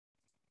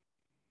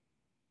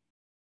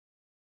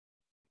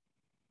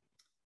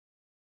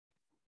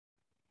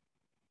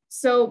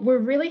So we're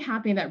really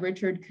happy that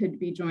Richard could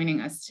be joining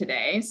us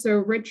today. So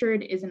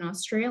Richard is an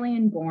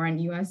Australian-born,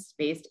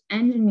 US-based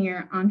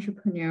engineer,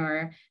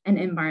 entrepreneur, and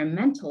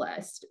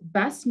environmentalist,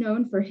 best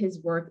known for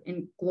his work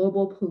in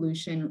global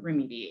pollution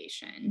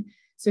remediation.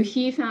 So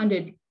he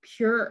founded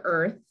Pure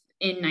Earth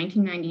in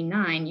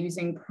 1999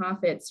 using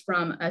profits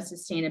from a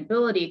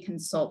sustainability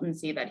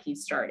consultancy that he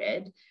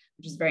started,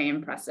 which is very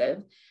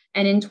impressive.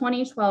 And in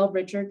 2012,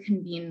 Richard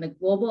convened the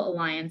Global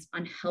Alliance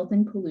on Health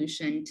and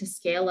Pollution to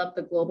scale up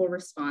the global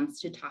response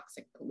to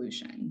toxic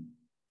pollution.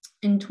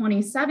 In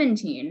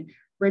 2017,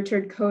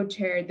 Richard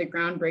co-chaired the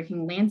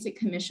groundbreaking Lancet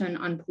Commission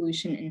on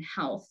Pollution and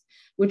Health,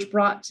 which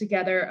brought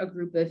together a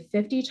group of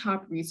 50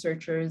 top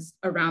researchers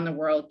around the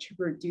world to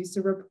produce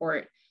a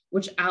report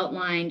which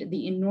outlined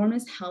the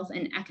enormous health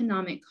and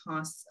economic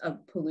costs of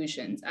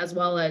pollutions, as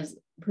well as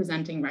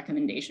presenting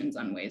recommendations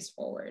on ways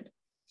forward.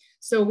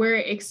 So we're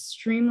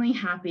extremely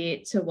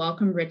happy to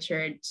welcome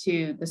Richard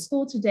to the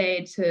school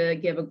today to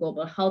give a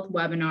global health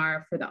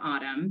webinar for the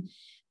autumn.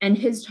 And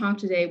his talk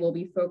today will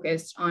be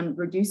focused on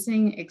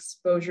reducing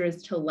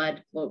exposures to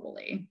lead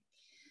globally.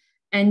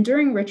 And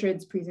during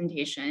Richard's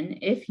presentation,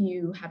 if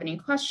you have any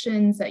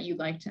questions that you'd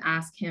like to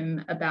ask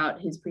him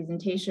about his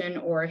presentation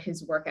or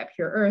his work at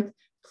Pure Earth,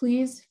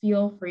 please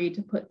feel free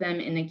to put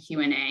them in the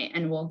Q&A,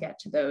 and we'll get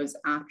to those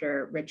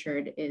after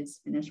Richard is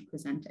finished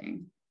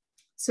presenting.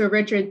 So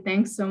Richard,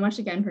 thanks so much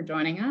again for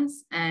joining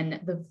us, and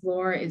the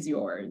floor is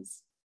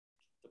yours.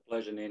 It's a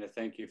pleasure, Nina.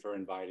 Thank you for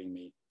inviting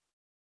me.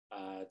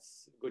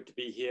 It's good to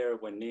be here.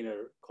 When Nina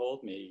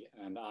called me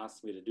and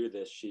asked me to do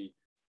this, she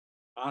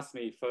asked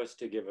me first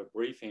to give a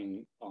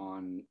briefing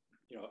on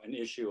an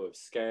issue of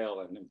scale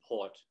and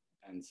import,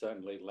 and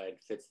certainly lead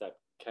fits that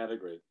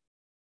category.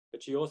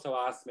 But she also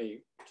asked me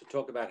to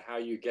talk about how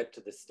you get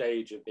to the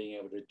stage of being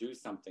able to do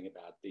something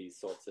about these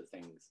sorts of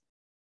things.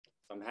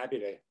 I'm happy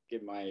to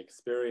give my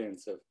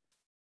experience of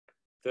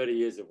 30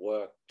 years of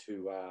work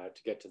to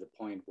get to the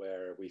point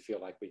where we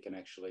feel like we can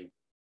actually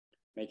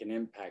make an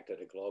impact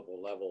at a global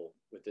level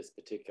with this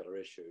particular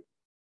issue.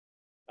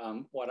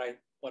 What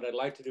I'd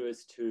like to do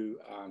is to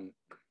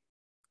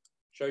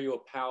show you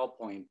a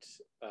PowerPoint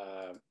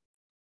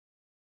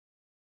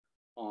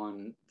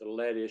on the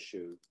lead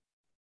issue.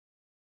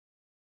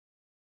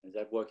 Is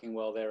that working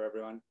well there,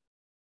 everyone?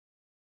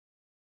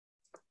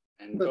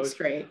 And looks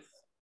great.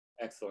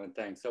 Excellent,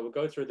 thanks. So we'll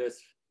go through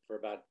this for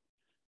about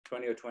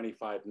 20 or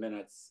 25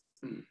 minutes.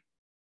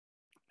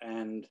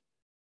 And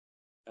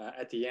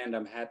at the end,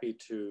 I'm happy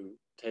to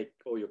take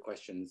all your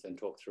questions and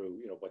talk through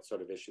what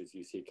sort of issues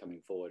you see coming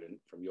forward and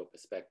from your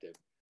perspective.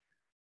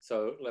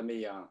 So let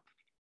me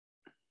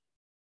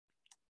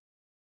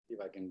see if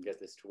I can get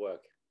this to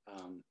work.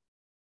 And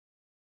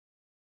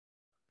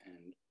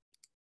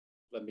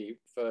let me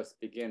first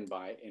begin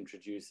by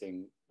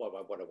introducing what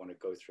I want to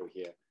go through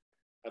here.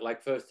 I'd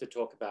like first to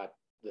talk about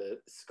the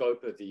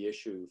scope of the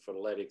issue for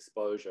lead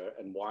exposure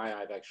and why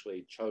I've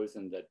actually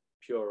chosen that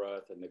Pure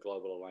Earth and the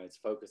Global Alliance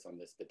focus on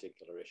this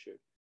particular issue,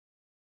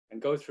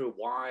 and go through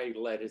why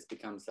lead has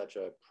become such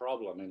a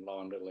problem in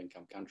low and middle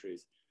income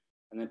countries,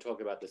 and then talk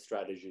about the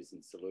strategies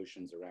and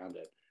solutions around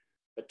it.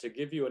 But to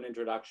give you an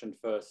introduction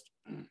first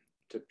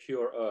to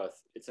Pure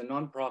Earth, it's a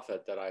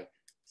nonprofit that I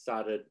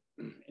started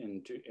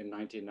in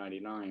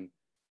 1999,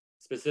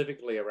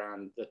 specifically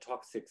around the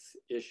toxics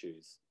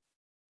issues.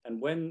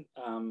 And when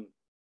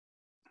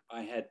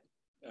I had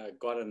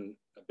gotten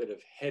a bit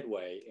of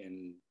headway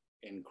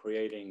in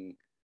creating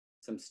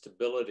some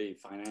stability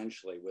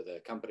financially with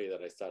a company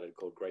that I started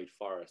called Great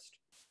Forest,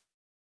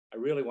 I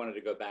really wanted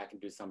to go back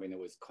and do something that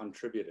was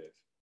contributive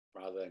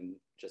rather than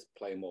just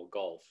play more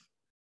golf.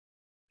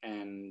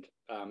 And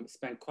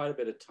spent quite a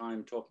bit of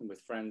time talking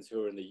with friends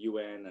who are in the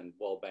UN and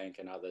World Bank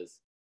and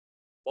others.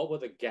 What were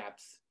the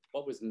gaps?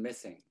 What was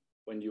missing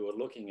when you were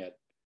looking at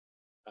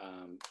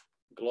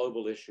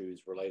global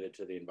issues related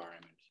to the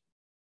environment?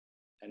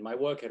 And my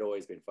work had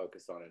always been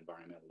focused on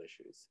environmental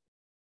issues.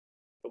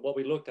 But what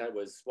we looked at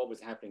was what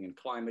was happening in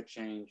climate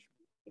change,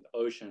 with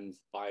oceans,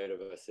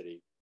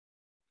 biodiversity,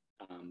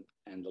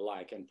 and the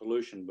like. And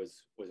pollution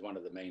was one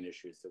of the main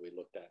issues that we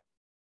looked at.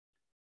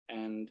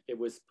 And it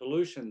was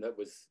pollution that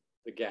was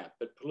the gap,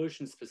 but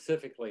pollution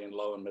specifically in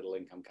low and middle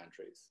income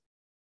countries.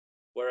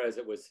 Whereas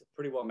it was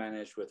pretty well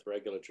managed with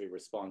regulatory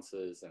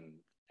responses and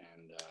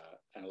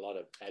a lot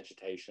of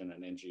agitation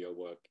and NGO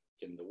work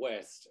in the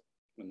West.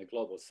 In the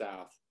global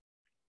South,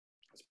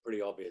 it's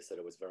pretty obvious that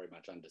it was very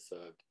much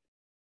underserved.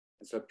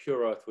 And so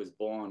Pure Earth was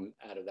born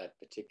out of that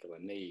particular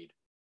need.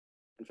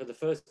 And for the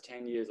first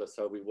 10 years or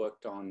so, we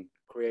worked on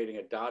creating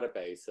a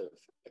database of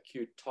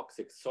acute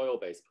toxic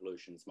soil-based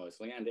pollutions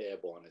mostly, and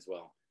airborne as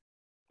well,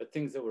 but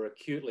things that were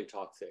acutely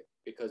toxic,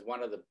 because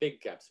one of the big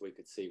gaps we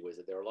could see was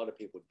that there were a lot of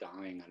people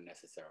dying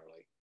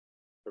unnecessarily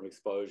from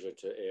exposure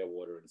to air,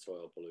 water, and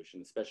soil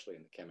pollution, especially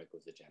in the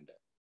chemicals agenda.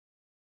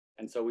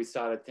 And so we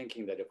started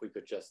thinking that if we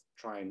could just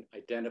try and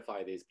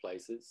identify these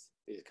places,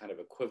 these kind of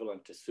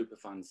equivalent to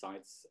Superfund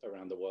sites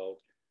around the world,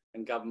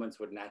 and governments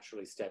would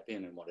naturally step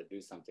in and want to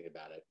do something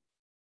about it.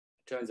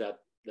 turns out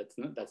that's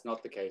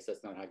not the case.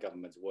 That's not how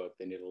governments work.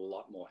 They need a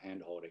lot more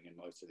hand-holding in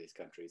most of these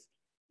countries.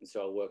 And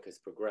so our work has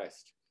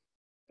progressed.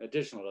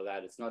 Additional to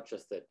that, it's not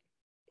just that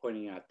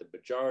pointing out the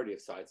majority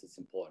of sites is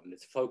important,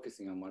 it's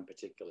focusing on one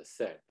particular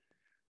set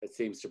that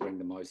seems to bring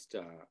the most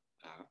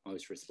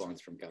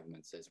response from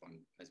governments as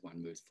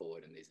one moves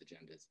forward in these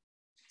agendas.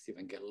 See if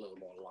I can get a little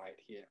more light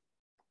here.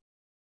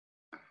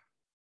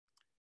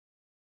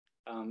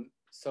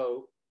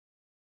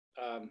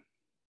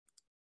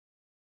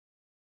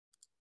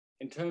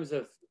 In terms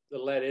of the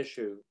lead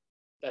issue,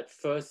 that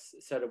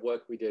first set of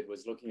work we did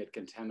was looking at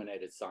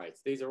contaminated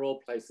sites. These are all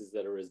places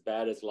that are as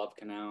bad as Love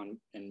Canal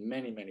and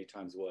many, many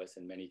times worse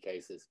in many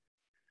cases.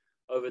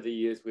 Over the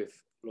years, we've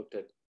looked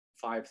at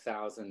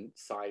 5,000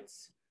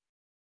 sites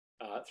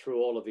through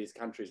all of these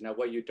countries. Now,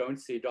 where you don't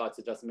see dots,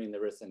 it doesn't mean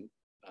there isn't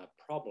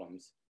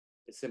problems.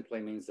 It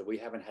simply means that we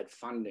haven't had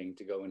funding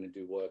to go in and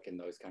do work in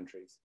those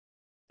countries.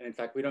 And in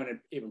fact, we don't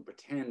even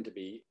pretend to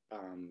be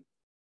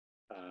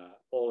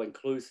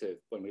all-inclusive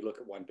when we look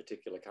at one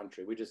particular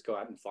country. We just go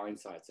out and find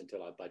sites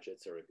until our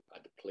budgets are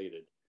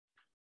depleted.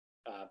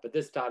 But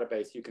this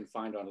database you can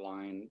find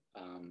online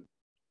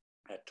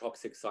at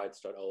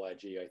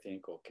toxicsites.org, I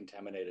think, or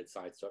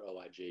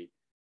contaminatedsites.org.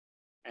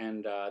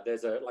 And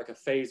there's like a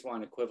phase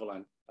 1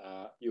 equivalent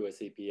US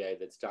EPA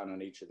that's done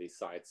on each of these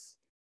sites.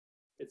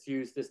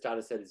 This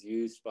data set is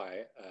used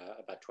by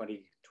about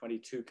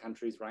 22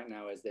 countries right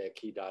now as their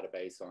key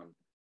database on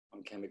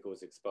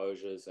chemicals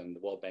exposures, and the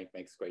World Bank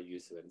makes great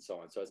use of it and so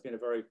on. So it's been a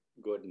very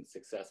good and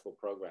successful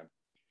program.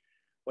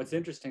 What's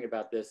interesting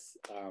about this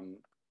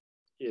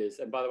is,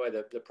 and by the way,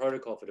 the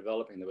protocol for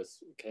developing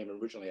came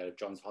originally out of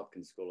Johns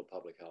Hopkins School of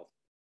Public Health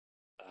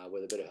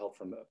with a bit of help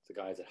from the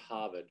guys at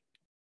Harvard.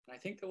 And I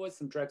think there was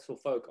some Drexel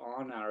folk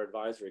on our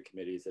advisory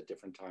committees at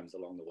different times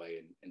along the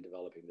way in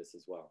developing this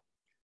as well.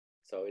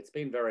 So it's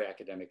been very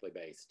academically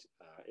based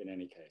in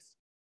any case.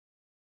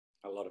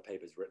 A lot of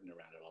papers written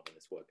around a lot of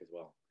this work as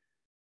well.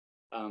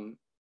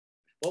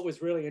 What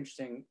was really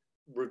interesting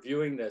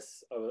reviewing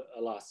this over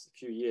the last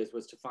few years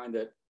was to find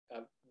that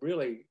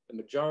really the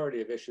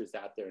majority of issues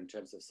out there in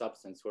terms of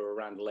substance were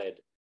around lead.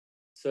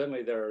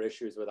 Certainly there are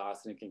issues with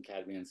arsenic and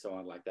cadmium and so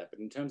on like that, but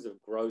in terms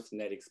of gross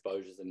net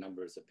exposures and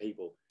numbers of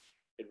people,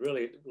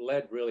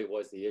 lead really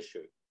was the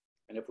issue.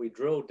 And if we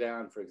drill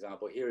down, for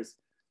example, here's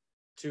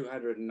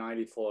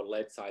 294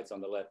 lead sites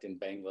on the left in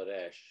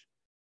Bangladesh.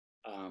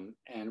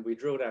 And we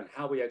drill down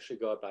how we actually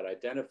go about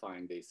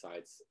identifying these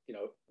sites,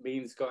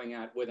 means going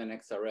out with an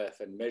XRF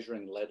and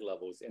measuring lead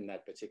levels in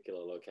that particular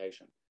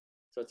location.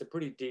 So it's a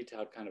pretty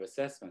detailed kind of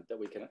assessment that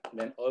we can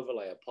then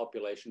overlay a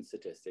population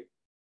statistic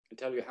and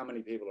tell you how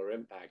many people are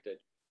impacted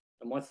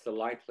and what's the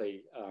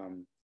likely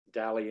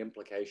DALI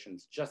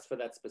implications just for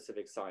that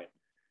specific site.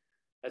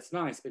 That's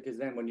nice because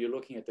then when you're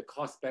looking at the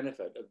cost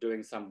benefit of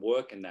doing some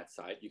work in that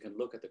site, you can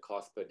look at the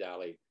cost per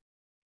DALI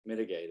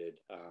mitigated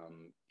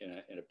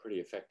in a pretty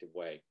effective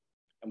way.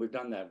 And we've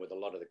done that with a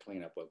lot of the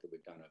cleanup work that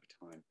we've done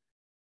over time.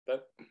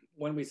 But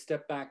when we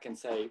step back and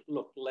say,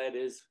 look, lead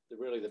is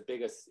really the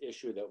biggest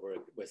issue that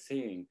we're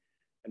seeing.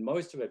 And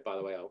most of it, by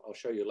the way, I'll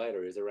show you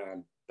later, is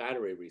around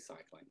battery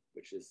recycling,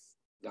 which is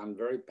done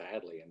very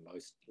badly in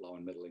most low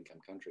and middle income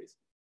countries.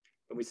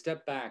 But we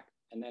step back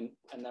and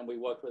then we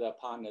work with our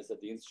partners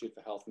at the Institute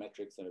for Health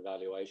Metrics and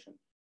Evaluation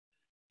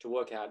to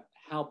work out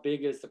how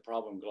big is the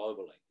problem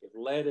globally. If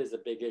lead is a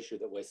big issue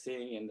that we're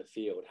seeing in the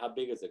field, how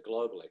big is it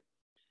globally?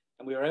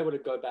 And we were able to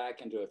go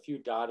back into a few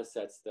data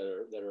sets that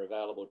are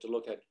available to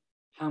look at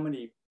how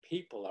many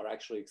people are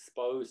actually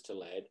exposed to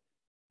lead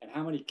and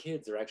how many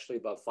kids are actually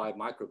above 5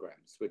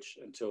 micrograms, which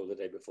until the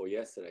day before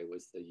yesterday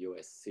was the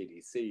US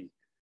CDC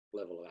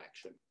level of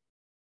action.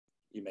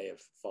 You may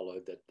have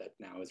followed that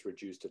now is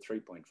reduced to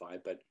 3.5,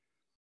 but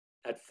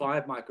at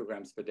 5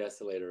 micrograms per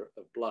deciliter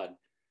of blood,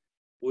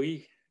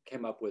 we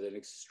came up with an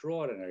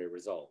extraordinary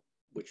result,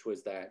 which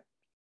was that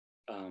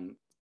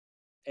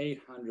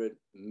 800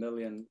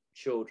 million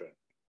children,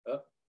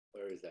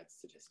 where is that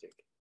statistic?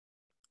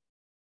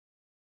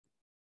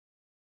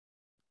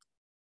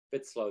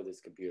 Bit slow,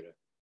 this computer.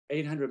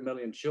 800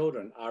 million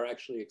children are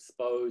actually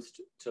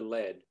exposed to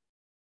lead.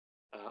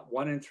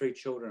 1 in 3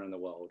 children in the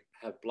world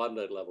have blood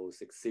lead levels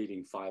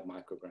exceeding 5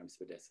 micrograms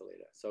per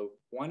deciliter. So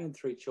 1 in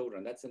 3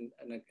 children, that's an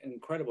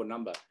incredible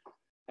number.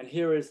 And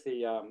here is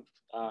the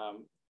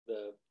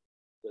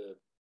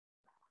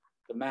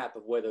map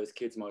of where those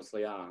kids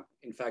mostly are.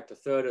 In fact, a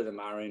third of them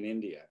are in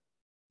India,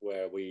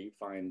 where we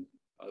find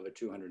over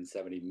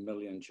 270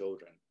 million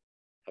children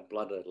have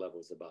blood lead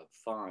levels above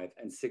 5,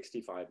 and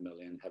 65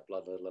 million have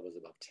blood lead levels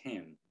above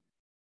 10.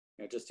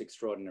 Just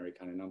extraordinary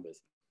kind of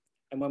numbers.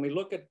 And when we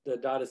look at the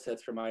data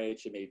sets from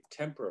IHME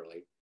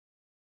temporarily,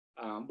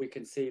 we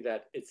can see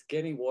that it's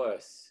getting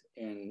worse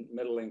in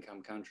middle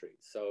income countries.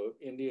 So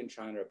India and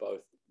China are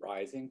both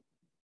rising,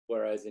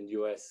 whereas in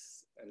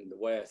US and the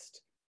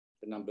West,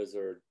 the numbers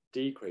are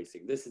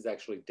decreasing. This is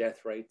actually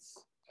death rates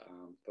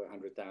per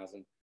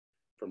 100,000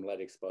 from lead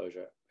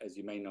exposure. As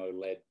you may know,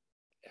 lead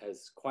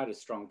has quite a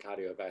strong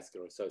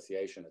cardiovascular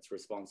association. It's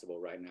responsible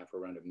right now for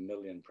around 1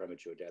 million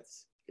premature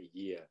deaths a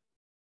year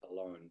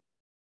alone.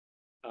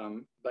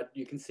 But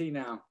you can see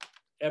now,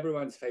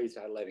 everyone's phased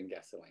out lead in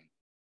gasoline.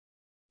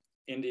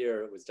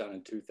 India, it was done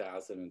in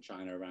 2000, and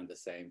China around the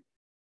same.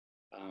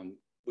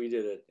 We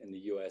did it in the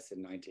US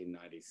in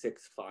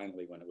 1996,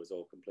 finally, when it was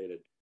all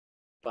completed.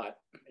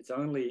 But it's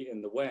only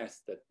in the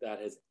West that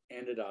that has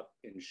ended up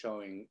in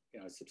showing,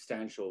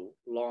 substantial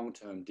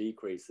long-term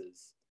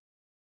decreases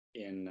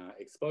in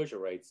exposure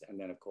rates, and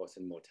then, of course,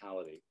 in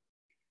mortality.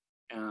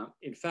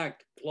 In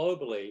fact,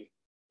 globally,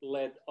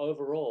 lead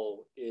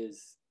overall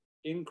is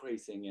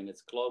increasing in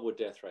its global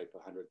death rate per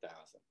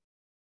 100,000.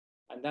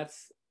 And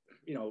that's,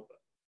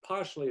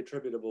 partially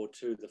attributable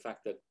to the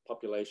fact that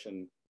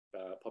populations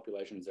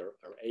are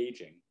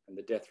aging, and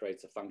the death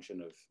rate's a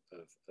function of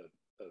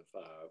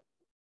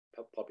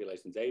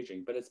populations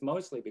aging. But it's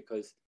mostly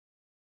because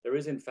there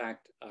is, in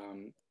fact,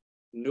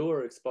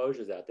 newer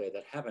exposures out there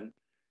that haven't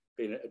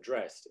been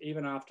addressed,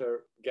 even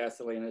after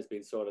gasoline has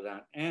been sorted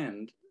out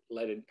and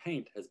lead in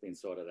paint has been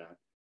sorted out.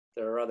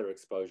 There are other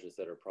exposures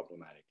that are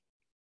problematic.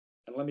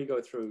 And let me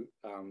go through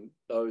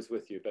those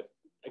with you. But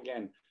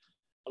again,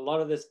 a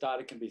lot of this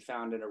data can be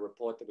found in a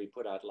report that we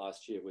put out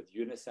last year with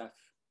UNICEF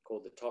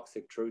called The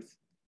Toxic Truth,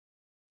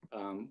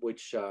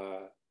 which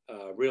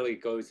really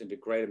goes into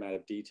great amount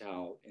of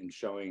detail in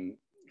showing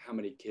how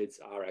many kids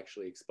are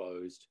actually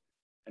exposed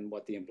and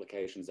what the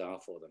implications are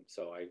for them.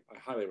 So I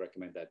highly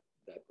recommend that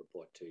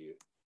report to you.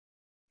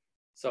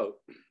 So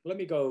let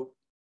me go,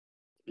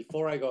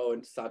 before I go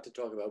and start to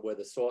talk about where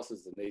the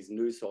sources and these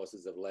new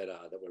sources of lead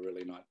are that we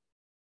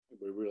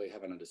really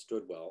haven't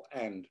understood well,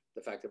 and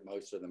the fact that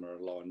most of them are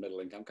low and middle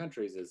income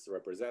countries is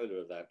representative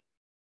of that.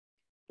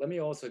 Let me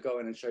also go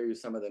in and show you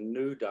some of the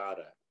new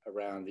data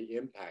around the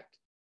impact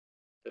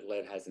that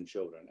lead has in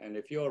children. And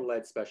if you're a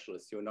lead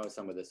specialist, you'll know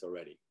some of this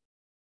already.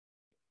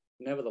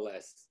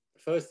 Nevertheless,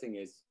 the first thing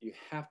is you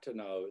have to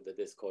know that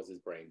this causes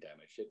brain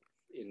damage.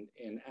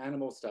 In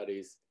animal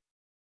studies,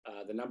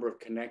 the number of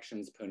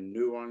connections per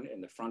neuron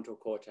in the frontal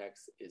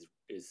cortex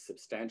is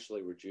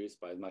substantially reduced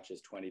by as much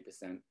as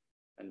 20%.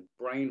 And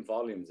brain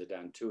volumes are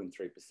down 2 and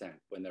 3%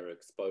 when there are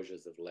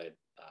exposures of lead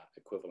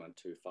equivalent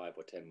to 5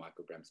 or 10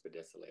 micrograms per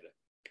deciliter.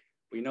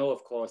 We know,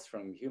 of course,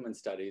 from human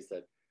studies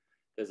that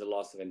there's a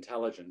loss of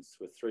intelligence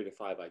with 3 to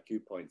 5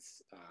 IQ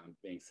points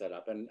being set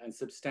up, and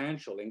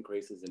substantial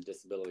increases in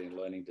disability and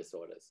learning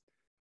disorders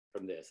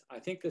from this. I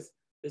think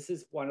this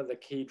is one of the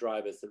key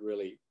drivers that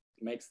really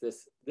makes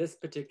this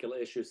particular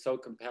issue so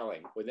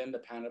compelling within the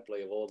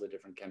panoply of all the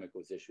different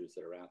chemicals issues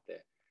that are out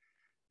there.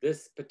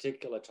 This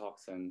particular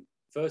toxin,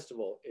 first of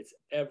all, it's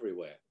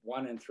everywhere.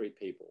 1 in 3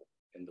 people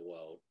in the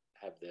world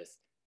have this,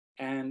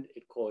 and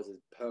it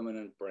causes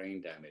permanent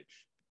brain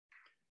damage.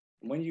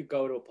 And when you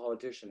go to a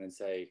politician and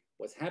say,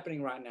 what's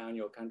happening right now in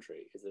your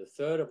country is that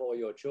 1/3 of all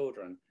your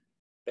children,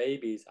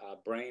 babies, are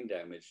brain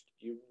damaged,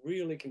 you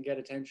really can get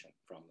attention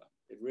from them.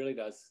 It really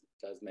does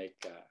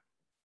make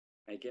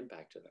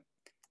impact to them.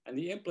 And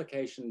the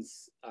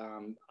implications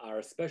are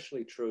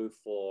especially true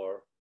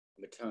for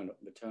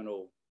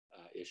maternal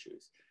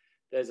issues.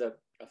 There's a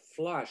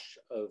flush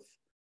of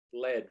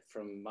lead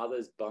from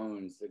mother's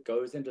bones that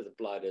goes into the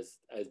blood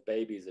as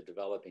babies are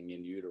developing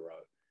in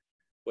utero,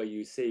 where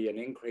you see an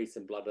increase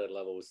in blood lead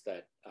levels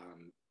that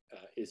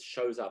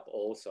shows up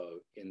also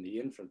in the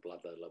infant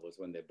blood lead levels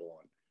when they're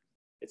born.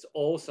 It's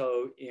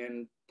also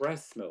in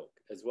breast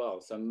milk as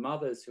well. So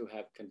mothers who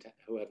have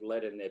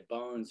lead in their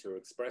bones, who are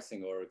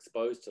expressing or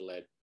exposed to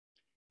lead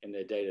in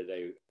their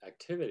day-to-day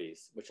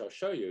activities, which I'll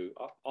show you,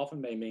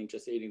 often may mean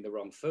just eating the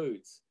wrong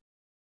foods,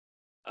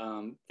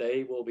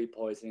 they will be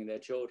poisoning their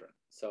children.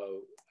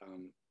 So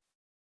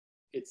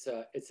it's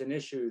an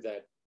issue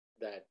that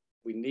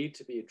we need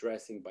to be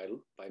addressing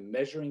by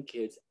measuring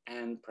kids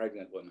and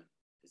pregnant women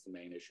is the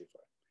main issue for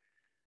it.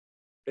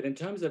 But in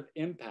terms of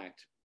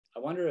impact, I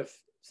wonder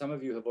if some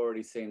of you have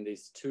already seen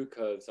these 2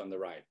 curves on the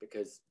right,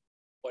 because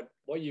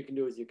what you can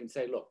do is you can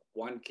say, look,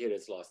 1 kid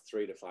has lost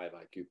 3 to 5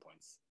 IQ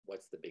points.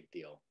 What's the big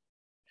deal?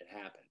 It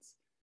happens.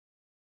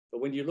 But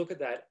when you look at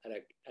that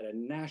at a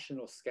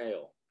national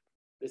scale,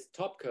 this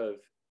top curve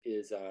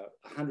is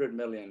 100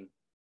 million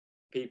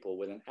people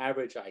with an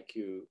average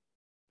IQ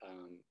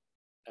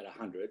at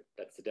 100.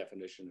 That's the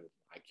definition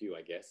of IQ,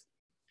 I guess.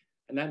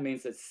 And that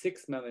means that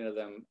 6 million of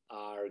them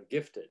are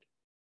gifted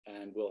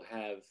and will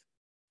have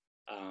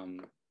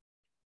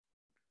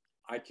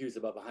IQs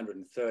above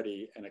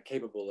 130 and are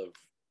capable of,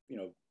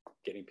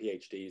 getting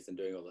PhDs and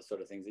doing all the sort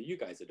of things that you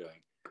guys are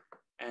doing.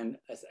 And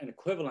as an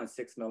equivalent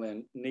 6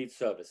 million need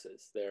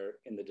services. They're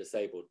in the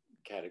disabled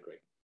category.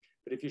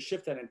 But if you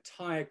shift that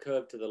entire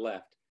curve to the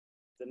left,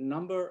 the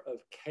number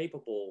of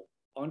capable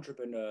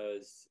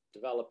entrepreneurs,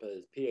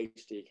 developers,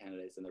 PhD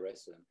candidates, and the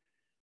rest of them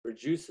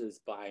reduces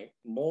by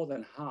more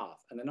than half.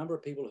 And the number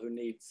of people who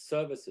need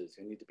services,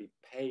 who need to be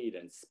paid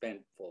and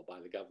spent for by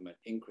the government,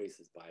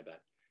 increases by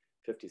about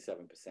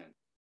 57%.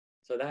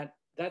 So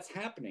that's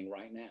happening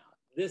right now.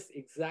 This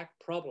exact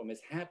problem is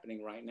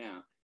happening right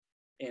now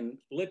in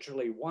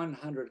literally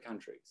 100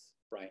 countries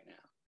right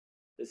now.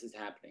 This is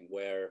happening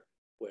where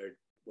we're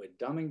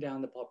dumbing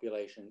down the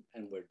population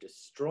and we're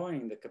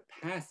destroying the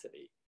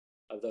capacity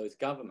of those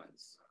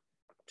governments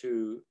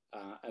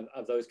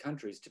of those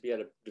countries to be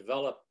able to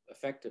develop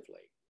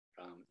effectively.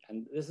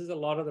 And this is a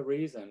lot of the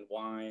reason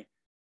why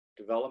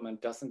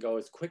development doesn't go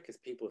as quick as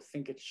people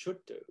think it should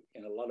do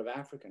in a lot of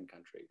African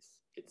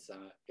countries.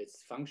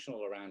 It's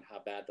functional around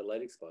how bad the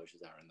lead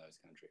exposures are in those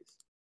countries.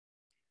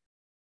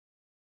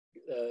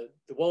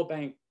 The World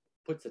Bank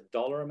puts a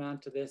dollar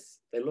amount to this.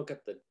 They look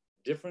at the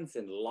difference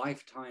in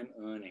lifetime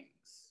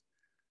earnings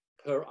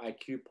per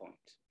IQ point.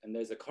 And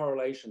there's a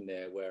correlation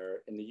there where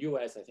in the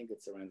US, I think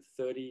it's around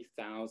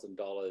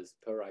 $30,000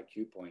 per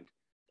IQ point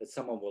that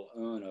someone will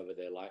earn over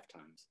their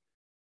lifetimes.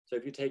 So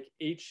if you take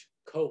each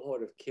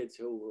cohort of kids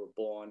who were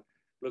born,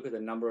 look at the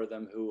number of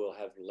them who will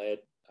have lead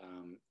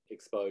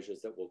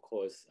exposures that will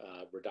cause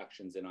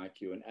reductions in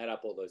IQ, and add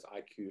up all those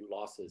IQ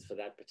losses for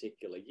that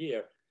particular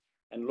year,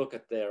 and look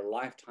at their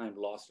lifetime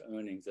lost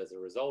earnings as a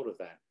result of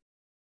that,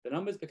 the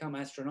numbers become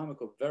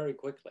astronomical very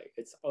quickly.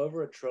 It's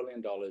over $1 trillion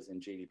in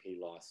GDP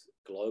loss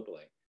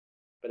globally,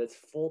 but it's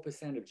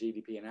 4% of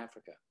GDP in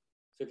Africa.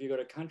 So if you've got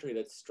a country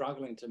that's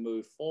struggling to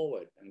move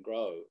forward and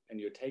grow, and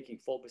you're taking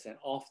 4%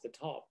 off the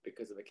top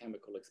because of a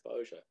chemical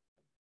exposure,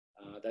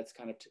 that's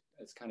kind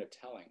of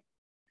telling.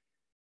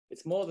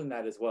 It's more than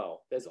that as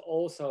well. There's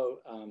also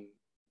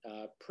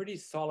pretty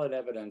solid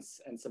evidence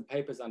and some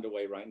papers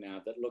underway right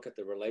now that look at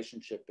the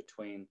relationship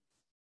between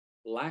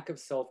lack of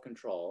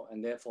self-control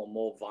and therefore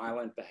more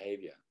violent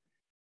behavior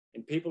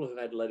in people who've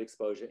had lead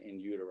exposure in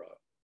utero.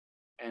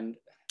 And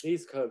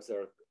these curves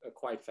are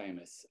quite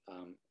famous.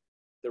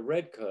 The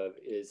red curve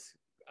is,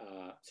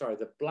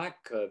 the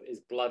black curve is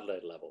blood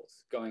lead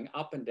levels going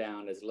up and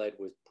down as lead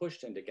was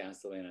pushed into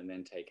gasoline and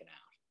then taken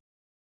out.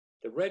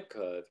 The red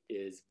curve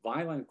is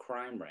violent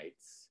crime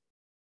rates,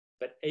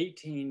 but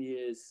 18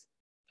 years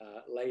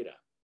later.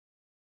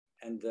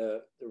 And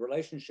the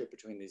relationship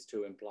between these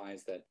two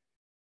implies that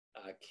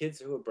kids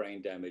who are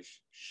brain damaged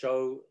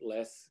show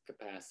less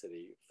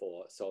capacity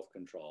for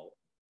self-control,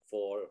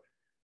 for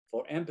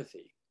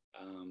empathy,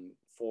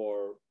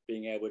 for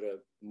being able to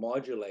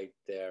modulate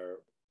their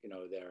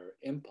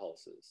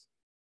impulses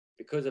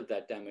because of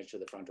that damage to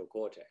the frontal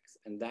cortex.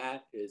 And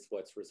that is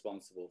what's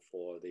responsible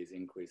for these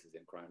increases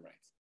in crime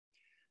rates.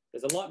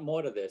 There's a lot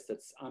more to this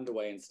that's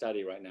underway in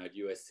study right now at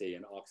USC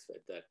and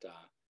Oxford that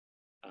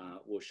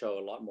will show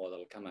a lot more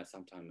that'll come out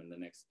sometime in the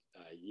next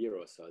year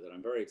or so that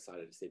I'm very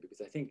excited to see,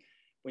 because I think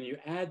when you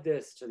add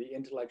this to the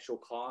intellectual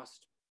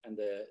cost and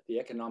the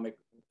economic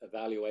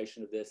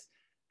evaluation of this,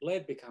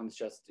 lead becomes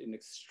just an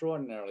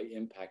extraordinarily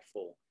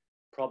impactful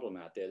problem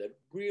out there that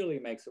really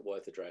makes it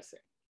worth addressing.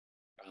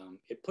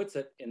 It puts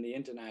it in the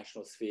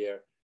international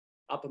sphere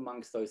up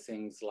amongst those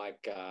things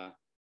like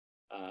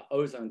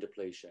ozone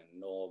depletion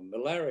or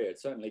malaria. It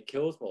certainly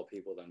kills more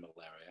people than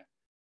malaria,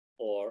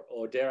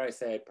 or dare I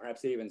say,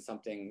 perhaps even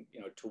something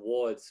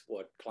towards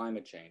what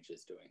climate change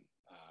is doing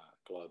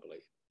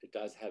globally. It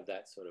does have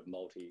that sort of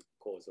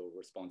multi-causal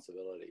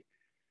responsibility.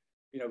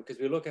 Because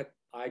we look at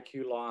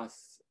IQ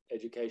loss,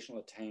 educational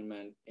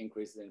attainment,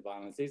 increases in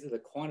violence. These are the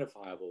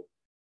quantifiable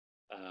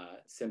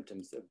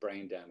symptoms of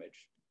brain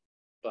damage.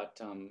 But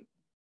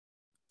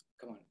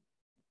come on,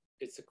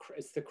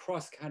 it's the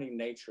cross-cutting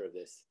nature of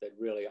this that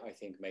really, I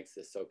think, makes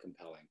this so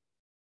compelling.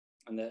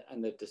 And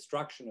the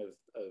destruction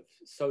of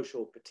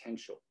social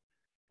potential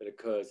that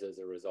occurs as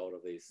a result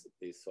of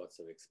these sorts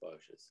of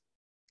exposures.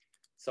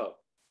 So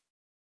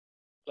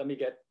let me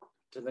get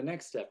to the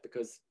next step,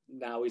 because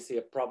now we see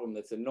a problem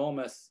that's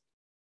enormous.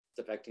 It's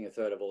affecting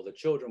 1/3 of all the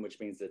children, which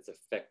means it's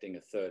affecting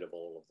 1/3 of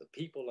all of the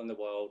people in the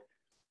world.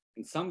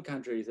 In some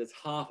countries, it's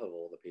half of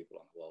all the people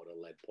in the world are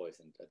lead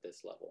poisoned at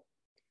this level.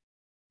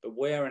 But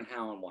where and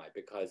how and why?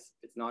 Because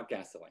it's not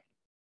gasoline,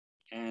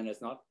 and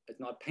it's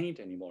not paint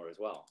anymore as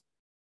well.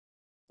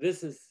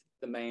 This is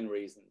the main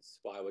reasons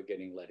why we're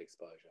getting lead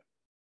exposure.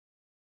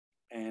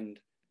 And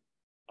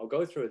I'll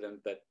go through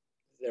them, but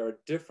there are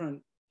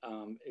different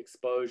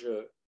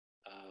exposure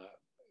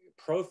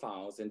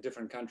profiles in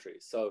different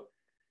countries. So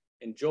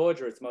in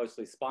Georgia, it's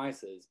mostly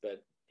spices,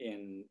 but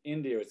in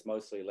India, it's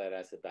mostly lead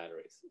acid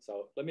batteries.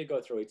 So let me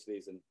go through each of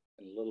these in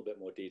a little bit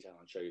more detail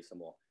and show you some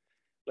more.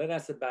 Lead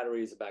acid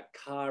battery is about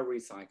car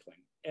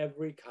recycling.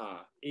 Every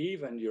car,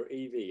 even your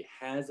EV,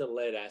 has a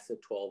lead acid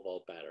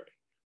 12-volt battery.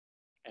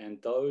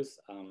 And those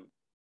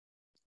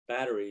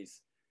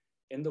batteries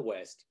in the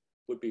West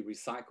would be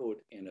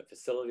recycled in a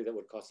facility that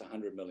would cost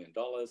 $100 million,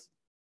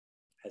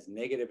 has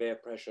negative air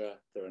pressure.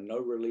 There are no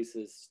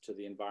releases to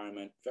the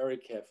environment, very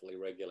carefully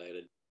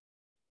regulated.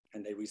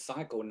 And they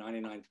recycle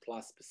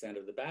 99+%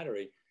 of the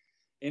battery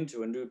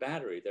into a new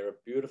battery. They're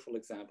a beautiful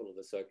example of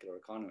the circular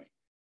economy.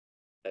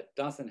 That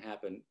doesn't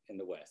happen in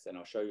the West. And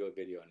I'll show you a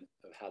video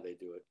of how they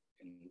do it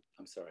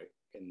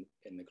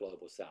in the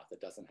global South. It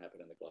doesn't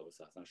happen in the global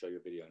South. And I'll show you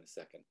a video in a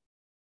second.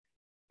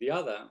 The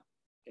other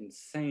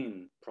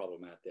insane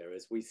problem out there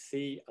is we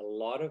see a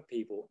lot of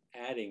people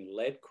adding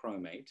lead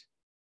chromate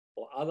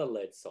or other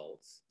lead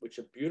salts, which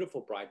are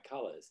beautiful bright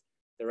colors.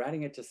 They're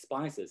adding it to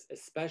spices,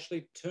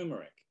 especially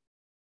turmeric.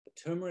 The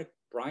turmeric,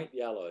 bright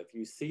yellow. If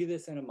you see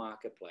this in a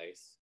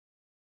marketplace,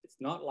 it's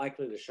not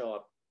likely to show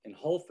up in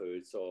Whole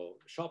Foods or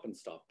Shop and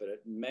Stop, but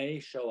it may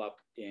show up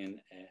in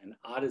an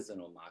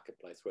artisanal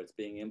marketplace where it's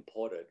being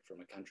imported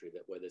from a country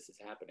where this is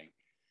happening.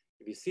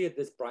 If you see it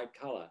this bright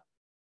color,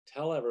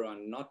 tell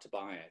everyone not to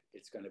buy it.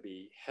 It's going to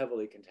be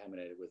heavily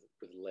contaminated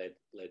with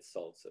lead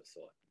salts of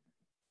sort.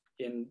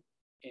 In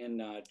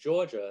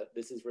Georgia,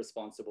 this is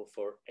responsible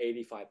for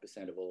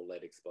 85% of all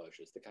lead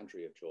exposures, the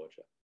country of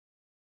Georgia.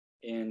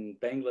 In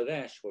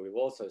Bangladesh, where we've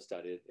also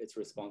studied, it's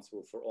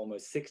responsible for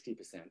almost 60%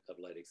 of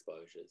lead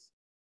exposures.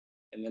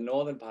 In the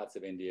northern parts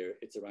of India,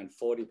 it's around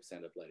 40%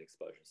 of lead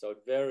exposure. So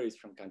it varies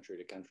from country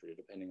to country,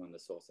 depending on the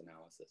source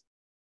analysis.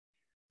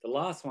 The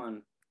last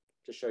one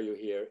to show you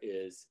here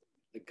is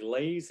the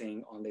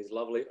glazing on these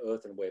lovely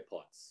earthenware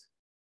pots.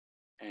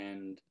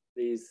 And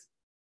this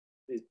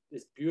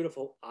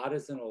beautiful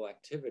artisanal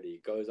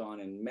activity goes on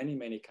in many,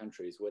 many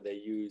countries where they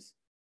use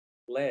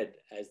lead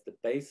as the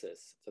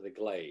basis for the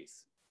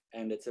glaze.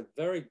 And it's a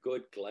very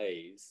good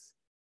glaze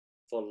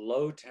for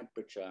low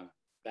temperature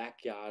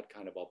backyard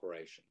kind of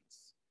operations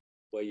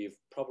where you've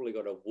probably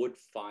got a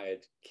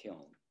wood-fired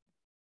kiln.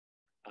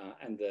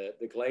 And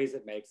the glaze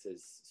it makes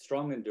is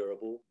strong and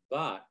durable,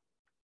 but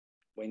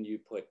when you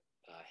put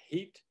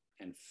heat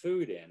and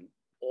food in,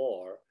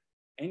 or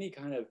any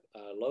kind of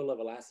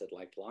low-level acid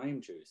like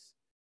lime juice,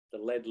 the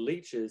lead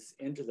leaches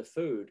into the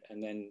food,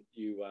 and then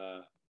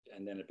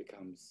it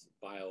becomes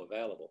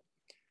bioavailable.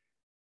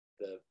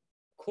 The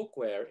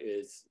cookware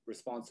is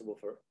responsible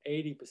for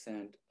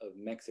 80% of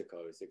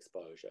Mexico's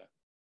exposure,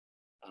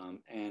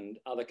 and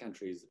other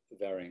countries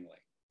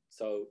varyingly.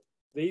 So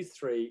these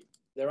three,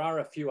 there are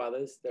a few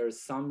others. There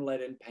is some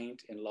lead in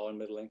paint in low and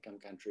middle income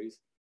countries,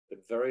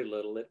 but very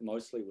little. It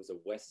mostly was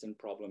a Western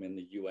problem in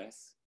the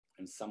US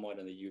and somewhat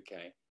in the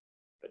UK,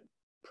 but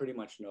pretty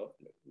much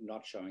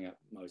not showing up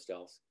most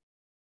else.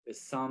 There's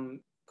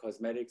some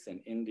cosmetics in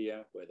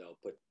India where they'll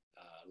put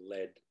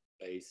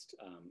lead-based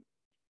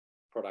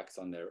products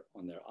on their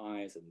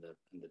eyes and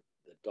the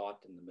dot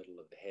in the middle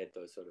of the head,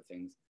 those sort of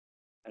things,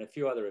 and a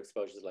few other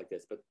exposures like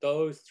this. But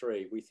those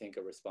three we think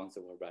are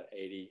responsible for about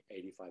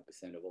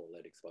 80–85% of all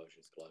lead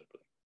exposures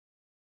globally.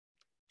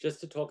 Just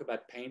to talk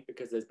about paint,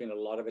 because there's been a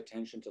lot of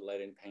attention to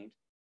lead in paint.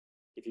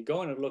 If you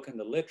go and look in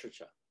the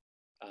literature,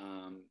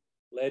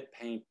 lead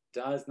paint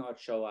does not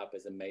show up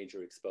as a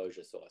major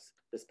exposure source.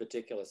 This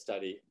particular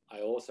study I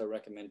also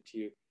recommend to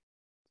you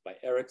by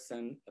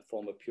Erickson, a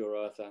former pure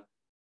earther,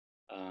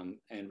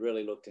 and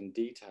really looked in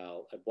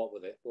detail at what were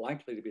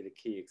likely to be the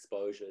key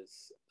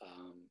exposures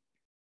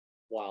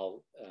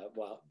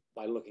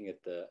by looking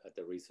at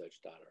the research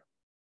data.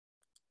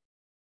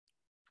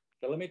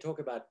 So let me talk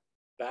about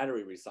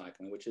battery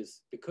recycling, which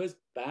is because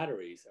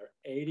batteries are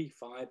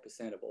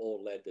 85% of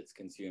all lead that's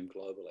consumed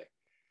globally.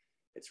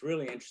 It's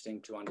really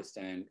interesting to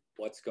understand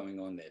what's going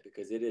on there,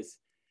 because it is,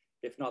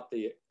 if not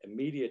the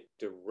immediate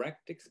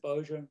direct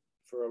exposure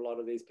for a lot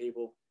of these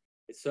people,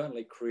 it's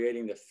certainly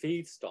creating the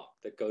feedstock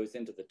that goes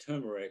into the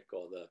turmeric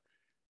or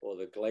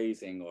the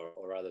glazing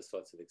or other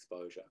sorts of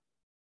exposure.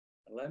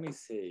 And let me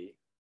see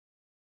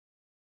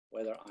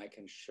whether I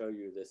can show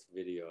you this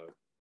video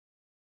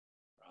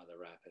rather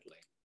rapidly.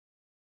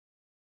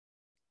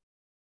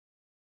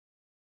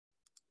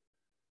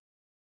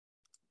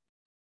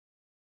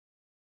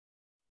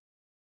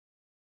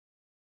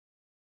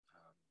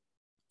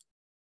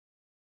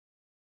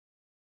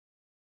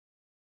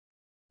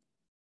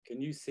 Can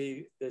you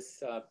see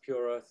this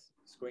Pure Earth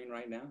screen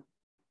right now?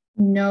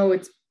 No,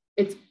 it's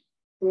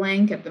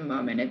blank at the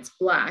moment. It's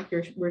black.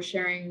 We're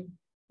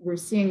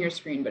seeing your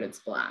screen, but it's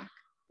black.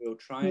 We'll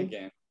try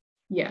again.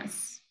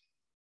 Yes.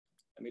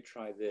 Let me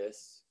try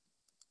this.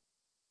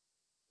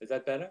 Is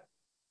that better?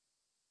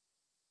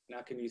 Now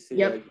can you see?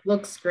 Yep,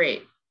 looks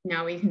great.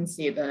 Now we can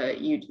see the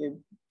YouTube.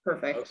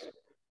 Perfect.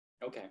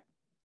 Okay.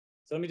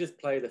 So let me just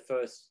play the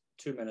first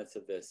 2 minutes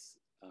of this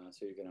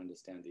so you can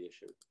understand the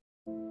issue.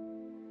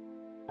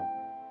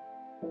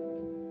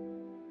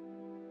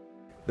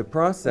 The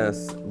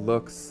process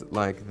looks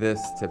like this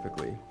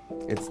typically.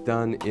 It's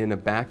done in a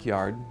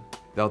backyard.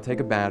 They'll take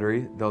a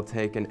battery, they'll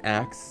take an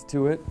axe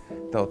to it,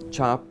 they'll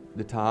chop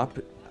the top,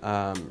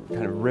 kind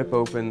of rip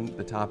open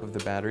the top of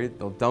the battery,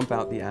 they'll dump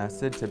out the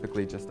acid,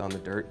 typically just on the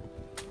dirt,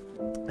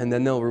 and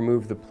then they'll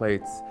remove the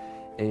plates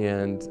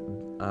and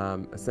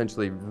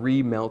essentially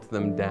remelt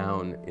them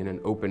down in an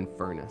open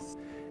furnace.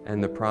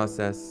 And the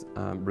process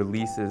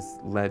releases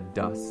lead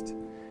dust.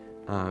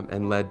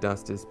 And lead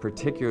dust is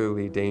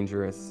particularly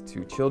dangerous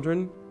to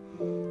children,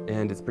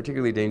 and it's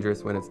particularly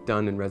dangerous when it's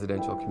done in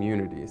residential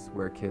communities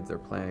where kids are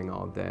playing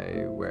all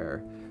day,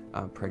 where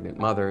pregnant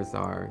mothers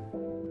are.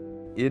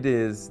 It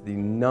is the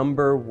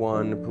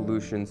 #1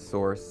 pollution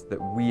source that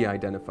we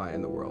identify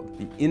in the world.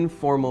 The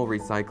informal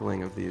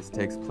recycling of these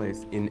takes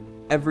place in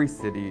every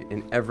city,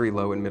 in every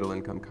low and middle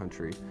income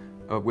country,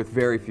 with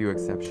very few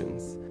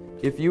exceptions.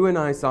 If you and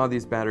I saw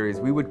these batteries,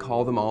 we would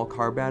call them all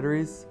car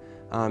batteries.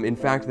 In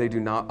fact, they do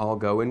not all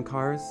go in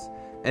cars.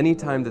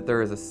 Anytime that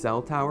there is a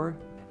cell tower,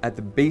 at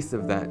the base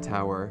of that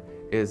tower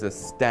is a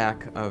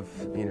stack of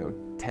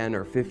 10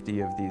 or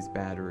 50 of these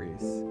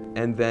batteries.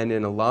 And then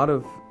in a lot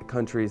of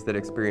countries that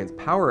experience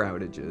power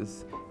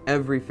outages,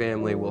 every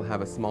family will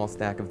have a small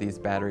stack of these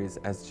batteries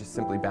as just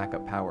simply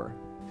backup power.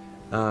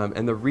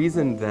 And the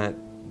reason that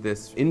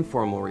this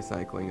informal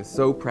recycling is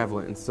so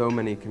prevalent in so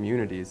many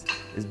communities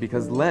is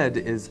because lead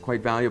is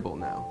quite valuable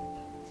now.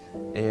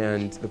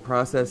 And the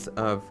process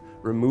of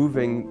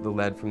removing the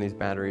lead from these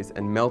batteries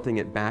and melting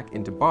it back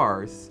into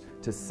bars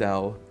to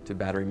sell to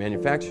battery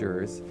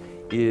manufacturers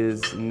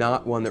is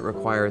not one that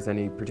requires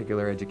any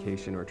particular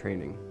education or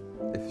training.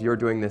 If you're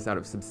doing this out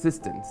of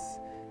subsistence,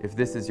 if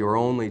this is your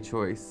only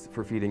choice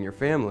for feeding your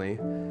family,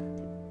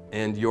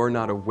 and you're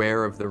not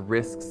aware of the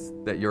risks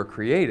that you're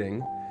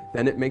creating,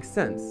 then it makes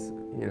sense,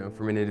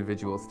 from an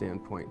individual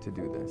standpoint to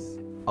do this.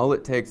 All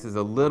it takes is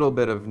a little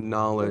bit of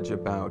knowledge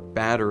about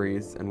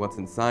batteries and what's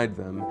inside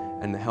them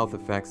and the health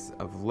effects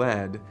of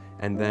lead,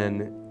 and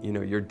then,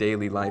 your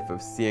daily life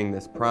of seeing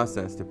this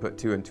process to put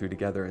two and two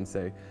together and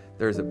say,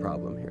 there's a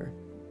problem here.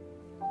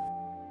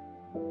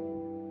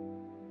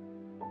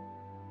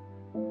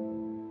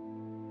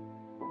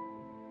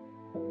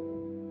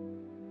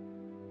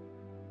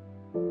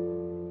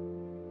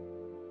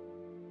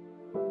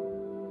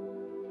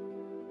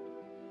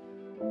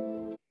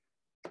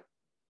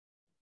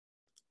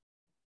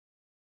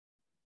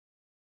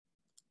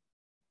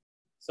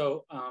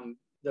 So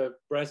the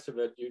rest of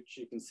it, you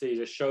can see,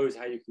 just shows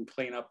how you can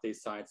clean up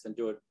these sites and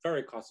do it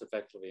very cost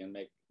effectively and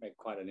make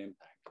quite an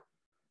impact.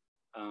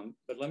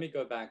 But let me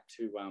go back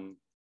to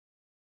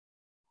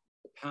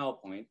the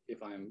PowerPoint,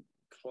 if I'm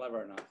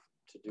clever enough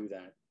to do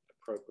that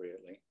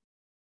appropriately.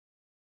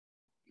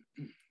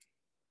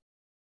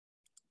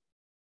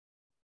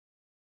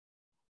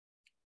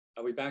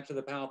 Are we back to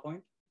the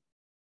PowerPoint?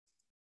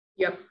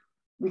 Yep,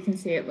 we can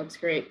see it looks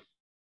great.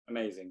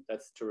 Amazing,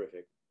 that's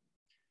terrific.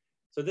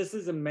 So this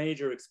is a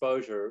major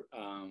exposure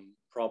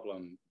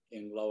problem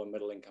in low and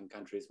middle income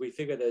countries. We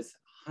figure there's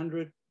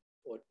 100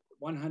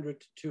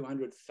 to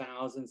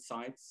 200,000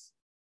 sites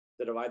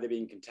that have either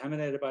been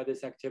contaminated by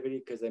this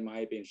activity because they might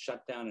have been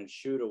shut down and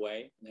shooed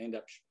away, and they end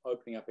up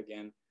opening up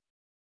again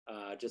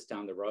just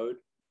down the road.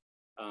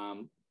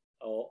 And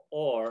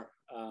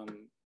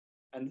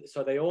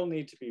so they all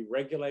need to be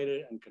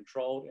regulated and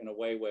controlled in a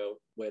way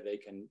where they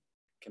can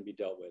be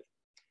dealt with.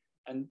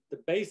 And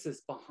the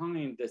basis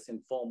behind this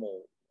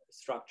informal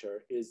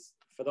structure is,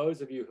 for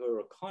those of you who are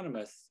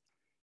economists,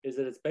 is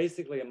that it's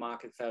basically a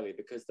market failure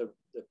because the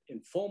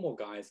informal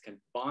guys can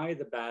buy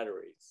the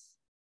batteries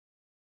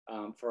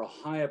for a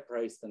higher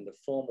price than the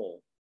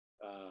formal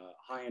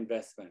high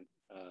investment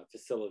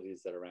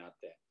facilities that are out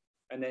there.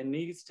 And there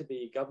needs to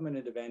be government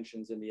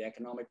interventions in the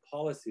economic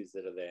policies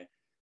that are there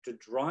to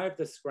drive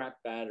the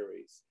scrap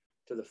batteries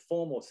to the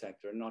formal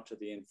sector and not to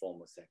the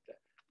informal sector.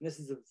 And this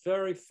is a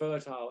very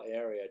fertile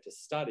area to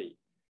study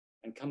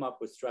and come up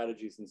with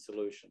strategies and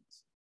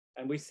solutions.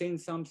 And we've seen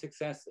some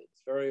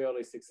successes, very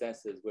early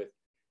successes, with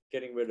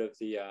getting rid of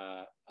the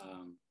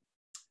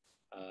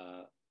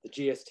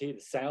GST,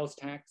 the sales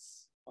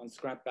tax on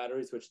scrap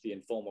batteries, which the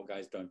informal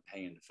guys don't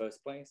pay in the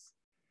first place,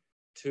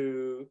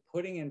 to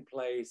putting in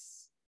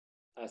place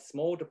a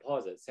small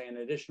deposit, say an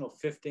additional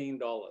 $15,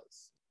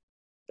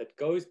 that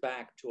goes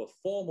back to a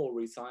formal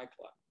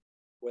recycler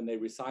when they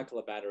recycle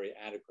a battery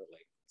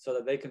adequately, so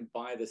that they can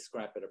buy the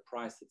scrap at a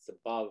price that's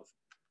above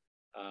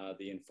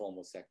the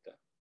informal sector.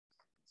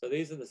 So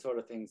these are the sort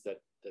of things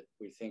that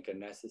we think are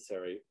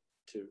necessary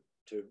to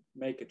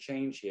make a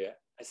change here,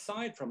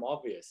 aside from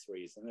obvious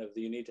reason of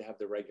you need to have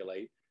the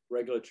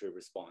regulatory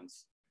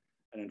response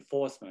and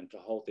enforcement to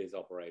halt these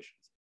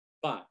operations.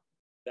 But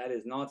that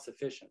is not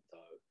sufficient,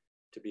 though,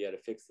 to be able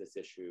to fix this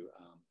issue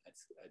at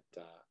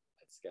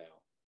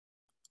scale.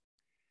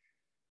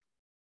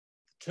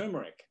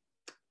 Turmeric,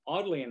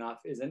 oddly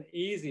enough, is an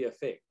easier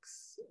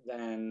fix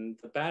than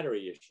the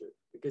battery issue,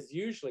 because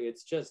usually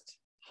it's just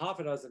half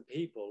a dozen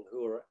people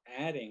who are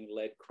adding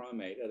lead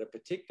chromate at a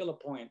particular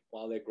point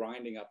while they're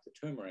grinding up the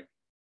turmeric.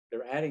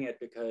 They're adding it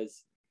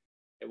because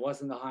it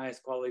wasn't the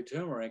highest quality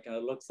turmeric and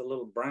it looks a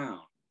little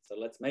brown. So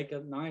let's make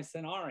it nice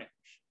and orange.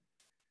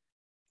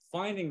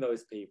 Finding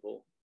those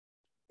people,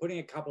 putting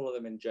a couple of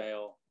them in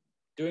jail,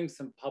 doing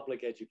some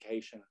public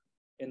education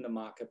in the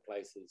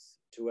marketplaces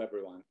to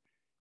everyone.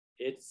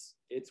 It's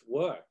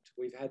worked.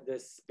 We've had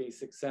this be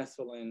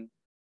successful in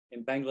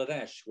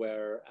Bangladesh,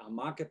 where our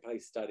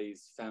marketplace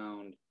studies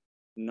found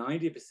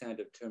 90%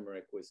 of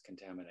turmeric was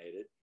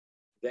contaminated,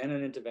 then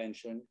an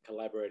intervention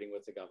collaborating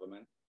with the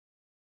government,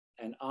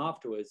 and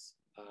afterwards,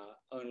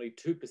 only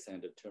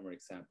 2% of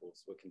turmeric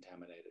samples were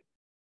contaminated.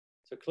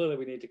 So clearly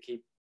we need to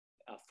keep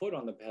our foot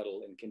on the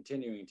pedal in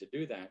continuing to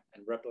do that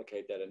and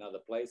replicate that in other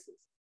places.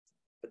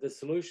 But the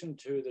solution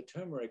to the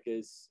turmeric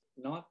is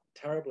not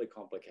terribly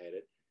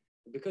complicated,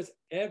 because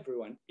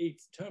everyone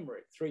eats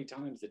turmeric 3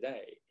 times a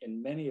day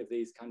in many of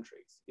these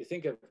countries. You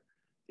think of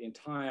the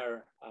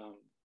entire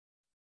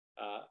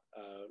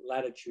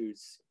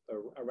latitudes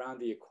around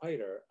the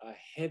equator are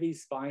heavy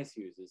spice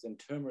users, and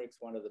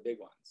turmeric's one of the big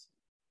ones.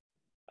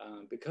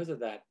 Because of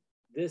that,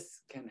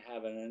 this can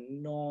have an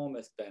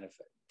enormous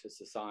benefit to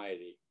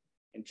society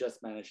in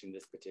just managing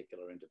this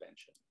particular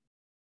intervention.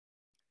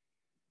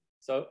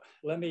 So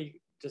let me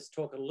just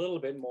talk a little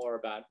bit more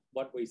about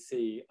what we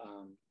see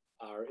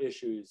are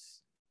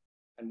issues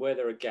and where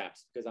there are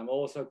gaps, because I'm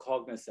also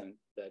cognizant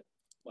that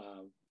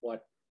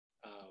what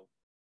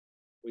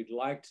we'd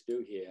like to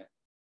do here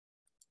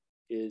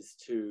is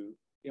to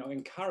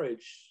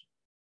encourage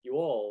you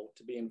all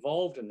to be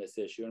involved in this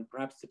issue and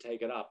perhaps to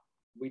take it up.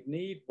 We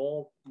need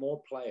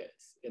more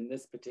players in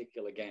this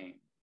particular game.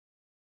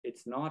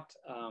 It's not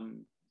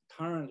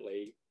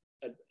currently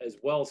as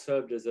well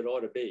served as it ought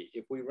to be.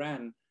 If we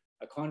ran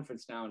a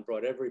conference now and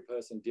brought every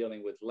person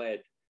dealing with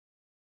lead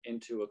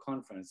into a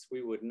conference,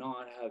 we would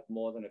not have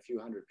more than a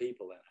few hundred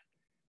people in it.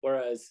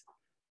 Whereas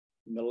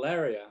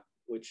malaria,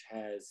 which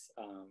has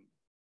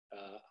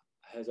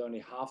only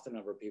half the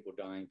number of people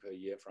dying per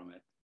year from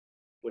it,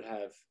 would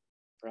have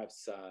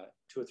perhaps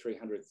 200,000 or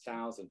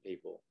 300,000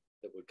 people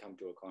that would come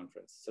to a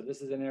conference. So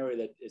this is an area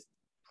that is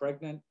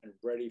pregnant and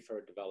ready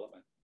for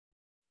development.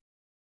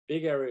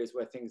 Big areas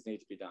where things need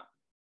to be done.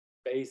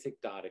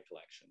 Basic data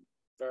collection.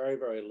 Very,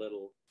 very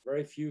little,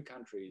 very few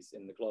countries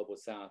in the global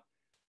south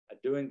are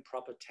doing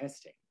proper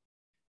testing.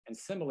 And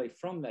similarly,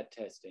 from that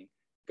testing,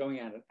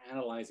 going out and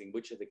analyzing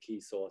which are the key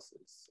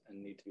sources and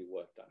need to be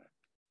worked on it.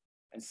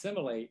 And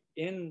similarly,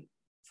 in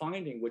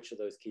finding which of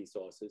those key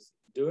sources,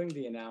 doing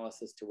the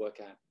analysis to work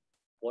out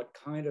what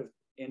kind of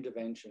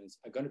interventions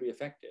are going to be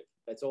effective.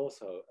 That's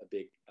also a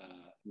big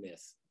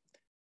miss.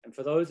 And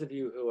for those of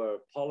you who are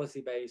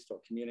policy-based or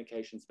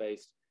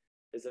communications-based,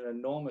 there's an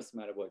enormous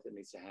amount of work that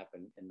needs to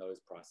happen in those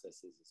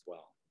processes as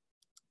well.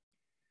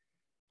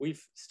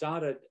 We've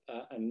started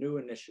a new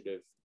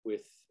initiative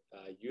with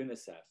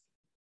UNICEF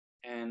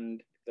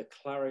and the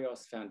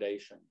Clarios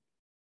Foundation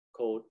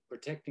called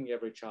Protecting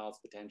Every Child's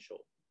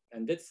Potential.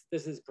 And this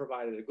has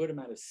provided a good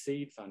amount of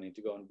seed funding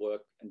to go and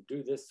work and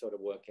do this sort of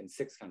work in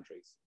 6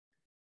 countries.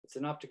 It's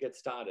enough to get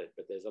started,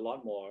 but there's a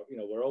lot more.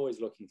 We're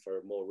always looking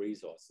for more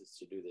resources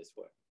to do this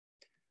work.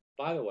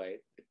 By the way,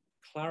 the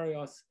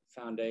Clarios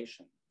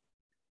Foundation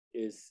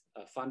is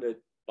funded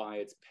by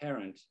its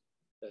parent.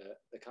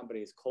 The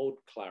company is called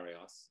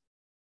Clarios,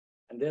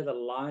 and they're the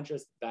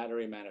largest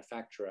battery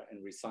manufacturer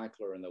and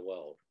recycler in the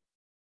world.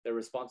 They're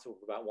responsible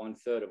for about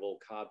 1/3 of all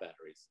car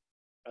batteries.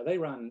 Now, they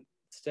run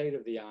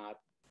state-of-the-art,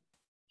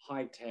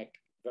 high-tech,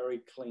 very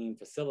clean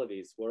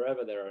facilities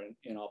wherever they're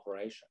in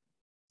operation.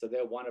 So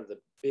they're one of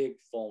the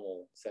big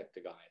formal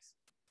sector guys.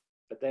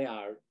 But they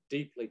are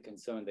deeply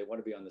concerned. They want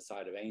to be on the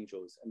side of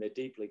angels, and they're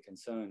deeply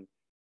concerned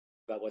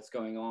about what's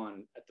going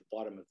on at the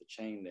bottom of the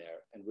chain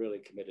there and really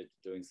committed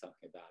to doing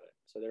something about it.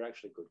 So they're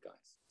actually good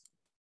guys.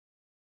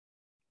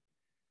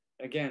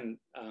 Again,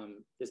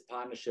 this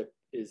partnership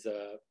is,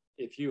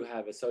 if you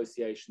have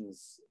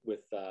associations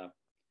with,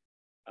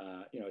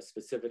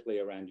 specifically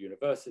around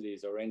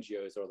universities or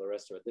NGOs or the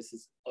rest of it, this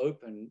is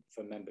open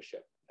for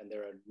membership. And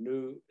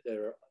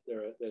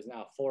there's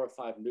now 4 or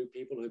 5 new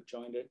people who've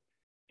joined it,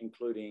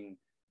 including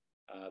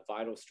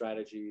Vital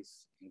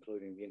Strategies,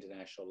 including the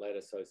International Lead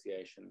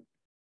Association,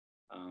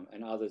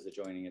 and others are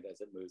joining it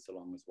as it moves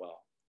along as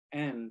well.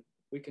 And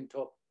we can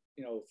talk,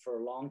 for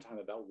a long time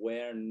about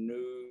where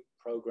new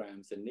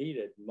programs are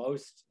needed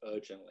most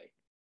urgently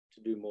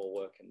to do more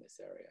work in this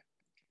area.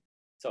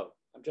 So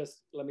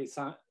let me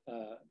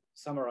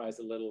summarize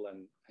a little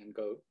and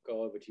go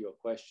over to your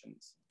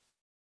questions.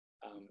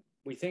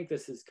 We think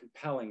this is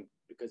compelling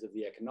because of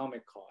the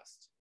economic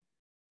cost,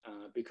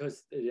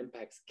 because it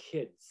impacts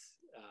kids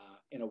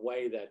in a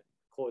way that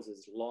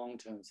causes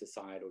long-term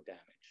societal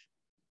damage.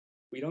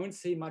 We don't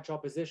see much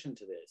opposition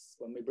to this.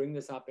 When we bring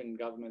this up in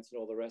governments and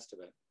all the rest of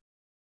it,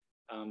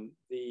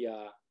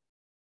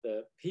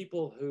 the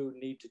people who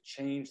need to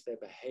change their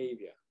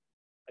behavior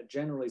are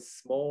generally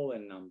small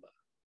in number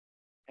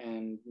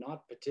and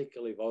not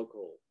particularly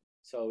vocal.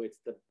 So it's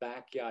the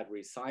backyard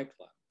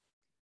recycler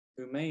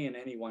who may in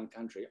any one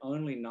country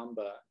only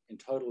number in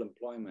total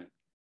employment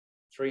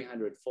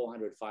 300,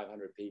 400,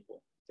 500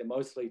 people. They're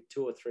mostly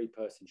 2 or 3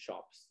 person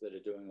shops that are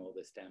doing all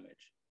this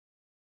damage.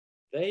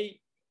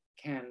 They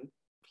can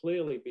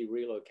clearly be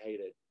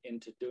relocated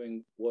into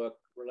doing work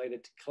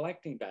related to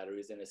collecting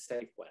batteries in a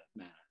safe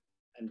manner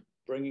and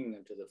bringing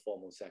them to the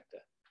formal sector.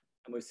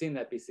 And we've seen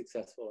that be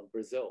successful in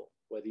Brazil,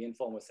 where the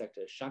informal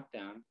sector shut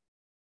down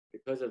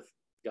because of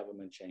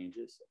government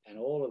changes, and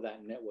all of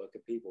that network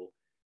of people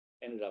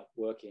ended up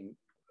working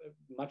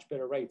much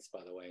better rates,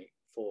 by the way,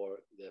 for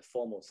the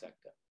formal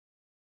sector.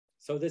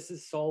 So this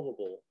is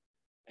solvable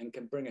and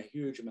can bring a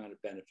huge amount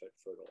of benefit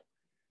for it all.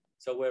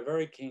 So we're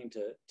very keen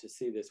to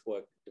see this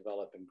work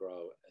develop and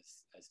grow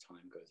as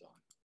time goes on.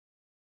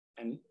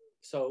 And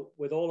so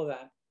with all of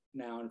that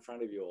now in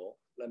front of you all,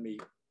 let me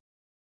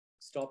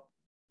stop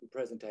the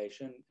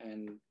presentation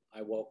and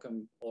I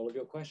welcome all of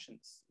your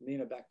questions.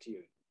 Nina, back to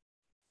you.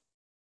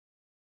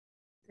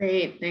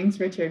 Great, thanks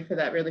Richard for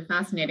that really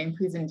fascinating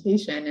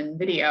presentation and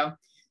video.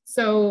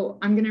 So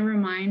I'm going to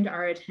remind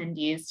our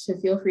attendees to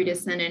feel free to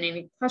send in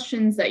any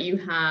questions that you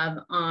have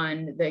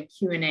on the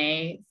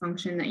Q&A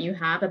function that you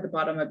have at the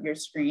bottom of your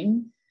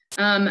screen.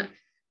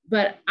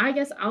 But I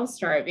guess I'll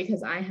start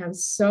because I have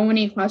so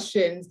many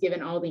questions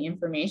given all the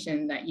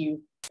information that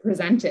you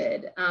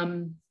presented.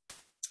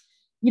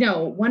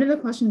 one of the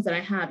questions that I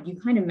have, you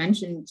kind of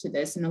mentioned to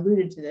this and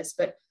alluded to this,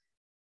 but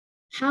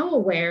how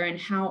aware and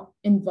how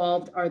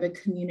involved are the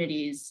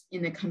communities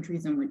in the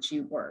countries in which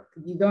you work?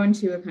 You go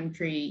into a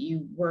country,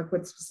 you work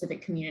with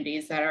specific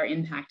communities that are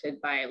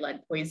impacted by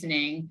lead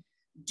poisoning.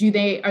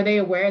 Are they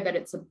aware that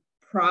it's a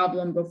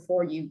problem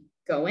before you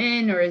go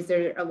in, or is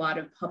there a lot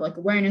of public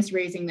awareness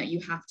raising that you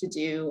have to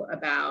do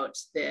about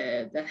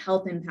the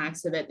health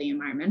impacts of it, the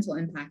environmental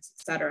impacts,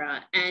 et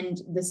cetera?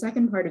 And the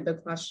second part of the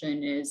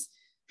question is,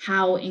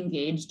 how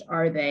engaged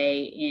are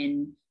they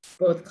in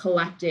both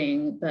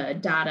collecting the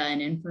data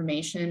and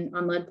information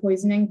on lead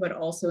poisoning, but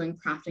also in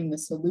crafting the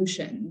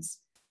solutions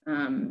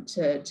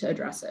to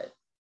address it?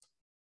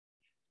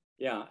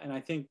 Yeah, and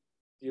I think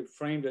you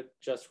framed it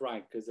just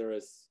right, because there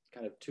is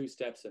kind of two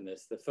steps in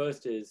this. The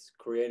first is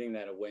creating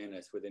that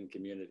awareness within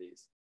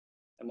communities.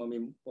 And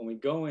when we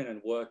go in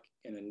and work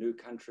in a new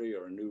country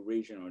or a new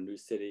region or a new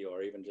city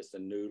or even just a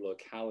new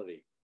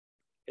locality,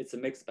 it's a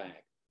mixed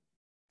bag.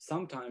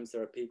 Sometimes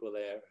there are people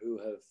there who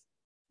have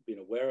been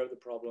aware of the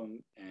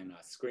problem and are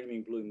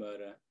screaming blue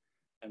murder,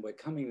 and we're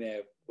coming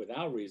there with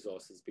our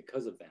resources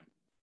because of them.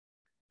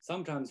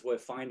 Sometimes we're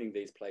finding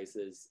these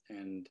places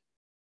and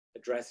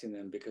addressing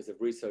them because of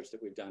research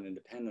that we've done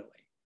independently.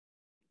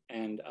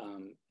 And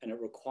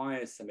it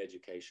requires some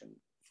education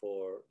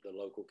for the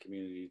local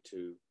community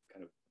to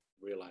kind of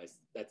realize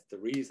that's the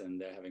reason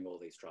they're having all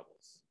these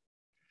troubles.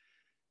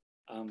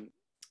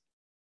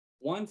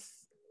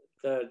 Once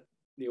the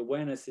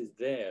awareness is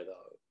there,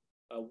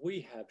 though,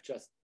 we have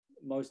just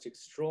most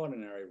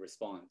extraordinary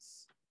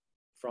response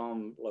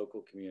from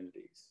local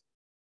communities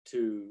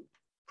to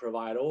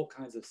provide all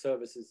kinds of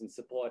services and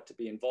support, to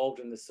be involved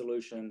in the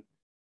solution,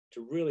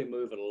 to really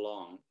move it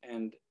along.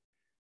 And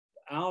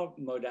our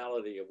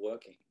modality of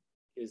working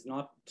is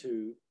not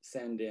to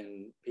send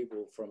in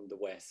people from the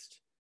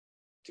West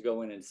to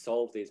go in and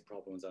solve these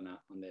problems on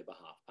their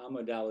behalf. Our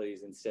modality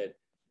is instead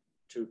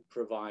to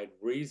provide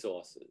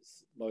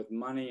resources, both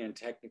money and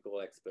technical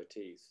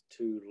expertise,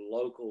 to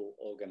local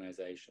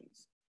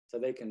organizations so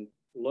they can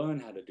learn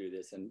how to do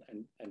this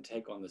and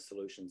take on the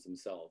solutions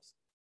themselves.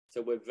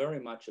 So we're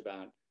very much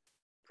about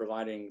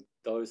providing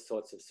those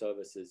sorts of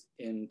services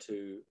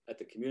at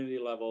the community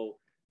level,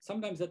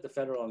 sometimes at the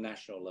federal and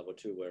national level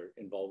too, where it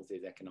involves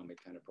these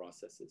economic kind of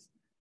processes.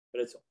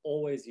 But it's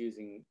always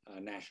using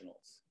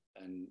nationals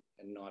and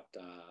not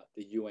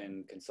the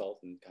UN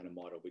consultant kind of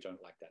model. We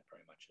don't like that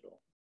very much at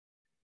all.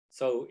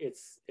 So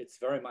it's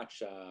very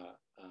much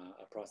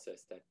a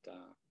process that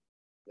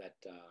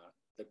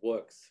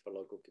works for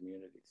local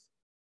communities.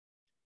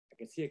 I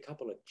can see a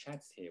couple of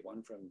chats here.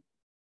 One from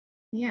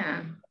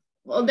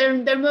well,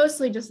 they're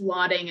mostly just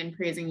lauding and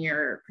praising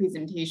your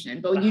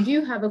presentation, but you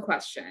do have a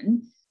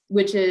question,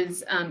 which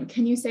is,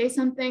 can you say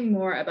something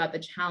more about the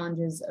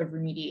challenges of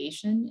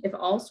remediation? If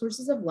all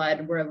sources of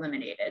lead were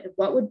eliminated,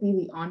 what would be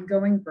the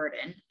ongoing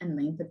burden and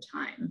length of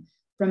time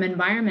from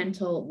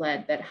environmental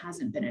lead that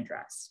hasn't been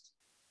addressed?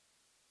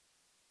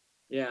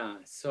 Yeah,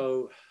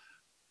 so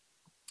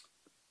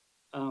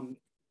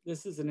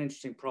this is an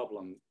interesting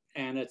problem,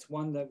 and it's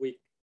one that we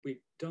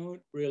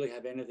don't really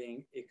have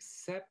anything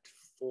except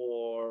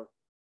for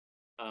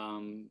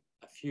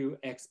a few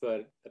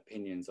expert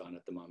opinions on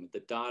at the moment. The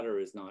data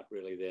is not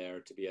really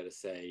there to be able to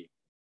say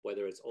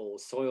whether it's all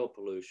soil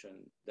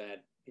pollution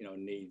that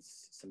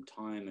needs some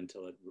time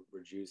until it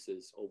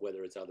reduces, or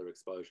whether it's other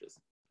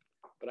exposures.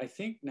 But I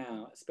think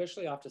now,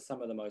 especially after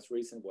some of the most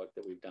recent work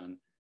that we've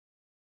done,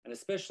 and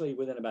especially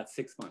within about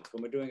 6 months,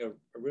 when we're doing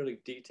a really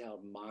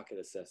detailed market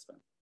assessment,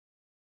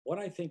 what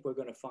I think we're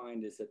going to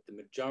find is that the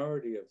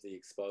majority of the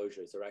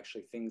exposures are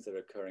actually things that are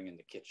occurring in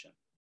the kitchen.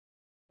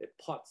 They're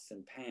pots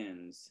and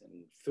pans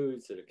and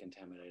foods that are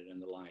contaminated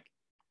and the like,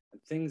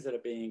 and things that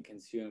are being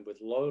consumed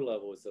with low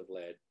levels of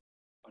lead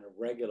on a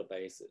regular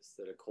basis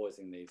that are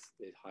causing these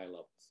high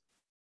levels.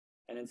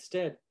 And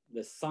instead,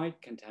 the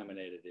site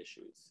contaminated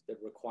issues that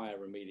require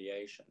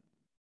remediation,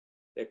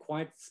 they're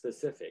quite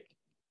specific.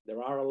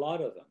 There are a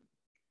lot of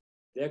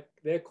them.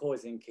 They're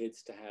causing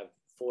kids to have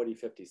 40,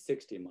 50,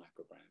 60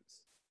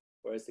 micrograms,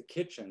 whereas the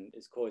kitchen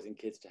is causing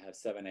kids to have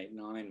 7, 8,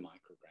 9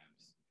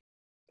 micrograms.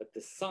 But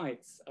the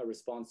sites are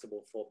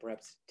responsible for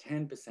perhaps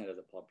 10% of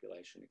the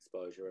population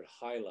exposure at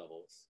high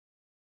levels.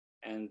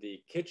 And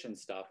the kitchen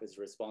stuff is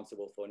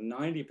responsible for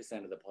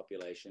 90% of the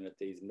population at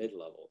these mid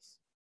levels.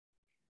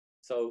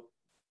 So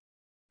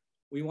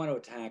we want to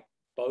attack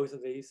both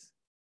of these.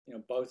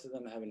 Both of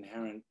them have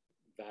inherent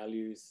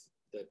values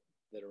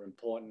that are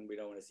important. We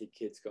don't want to see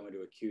kids go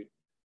into acute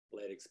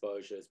lead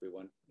exposures. We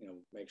want,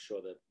 make sure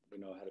that we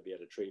know how to be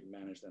able to treat and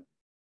manage them.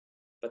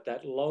 But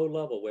that low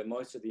level where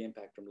most of the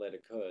impact from lead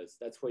occurs,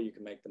 that's where you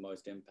can make the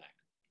most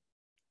impact.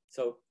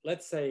 So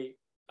let's say,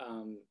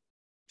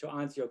 to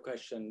answer your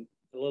question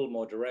a little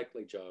more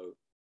directly, Joe,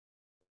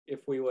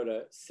 if we were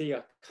to see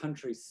a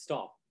country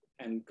stop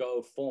and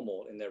go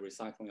formal in their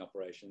recycling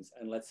operations,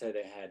 and let's say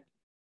they had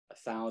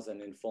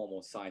 1,000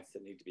 informal sites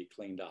that need to be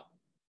cleaned up,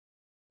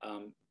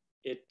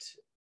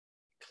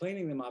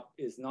 cleaning them up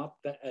is not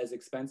as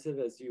expensive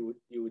as you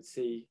would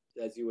see,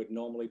 as you would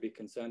normally be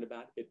concerned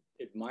about.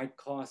 It might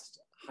cost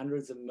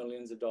hundreds of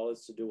millions of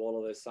dollars to do all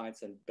of those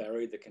sites and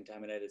bury the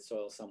contaminated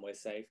soil somewhere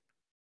safe,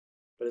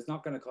 but it's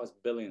not going to cost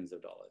billions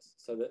of dollars.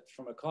 So that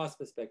from a cost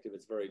perspective,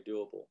 it's very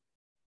doable.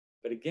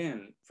 But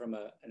again, from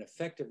an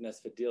effectiveness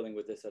for dealing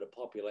with this at a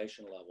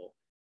population level,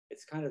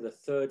 it's kind of the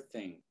third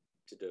thing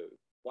to do.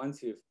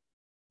 Once you've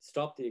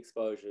stopped the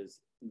exposures,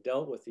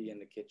 dealt with in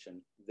the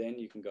kitchen, then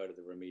you can go to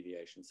the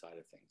remediation side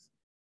of things.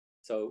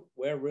 So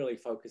we're really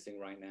focusing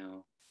right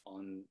now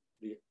on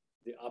the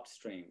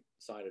upstream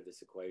side of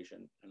this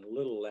equation and a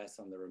little less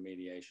on the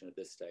remediation at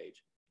this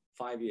stage.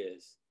 5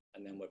 years,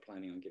 and then we're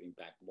planning on getting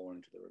back more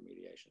into the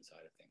remediation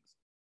side of things.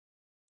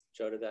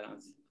 Joe, did that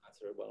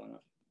answer it well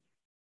enough?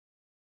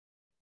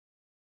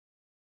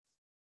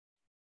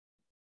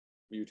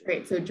 Muted.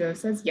 Great, so Joe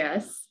says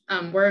yes.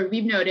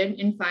 We've noted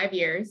in 5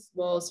 years,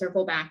 we'll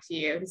circle back to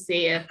you to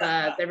see if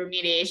the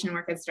remediation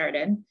work has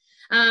started.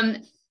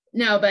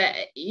 No, but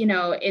you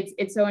know,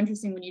 it's so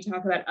interesting when you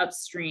talk about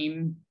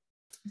upstream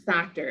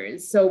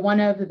factors. So one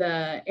of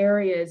the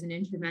areas and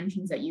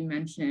interventions that you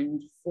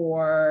mentioned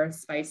for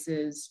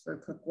spices,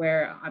 for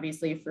cookware,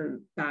 obviously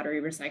for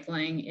battery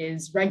recycling,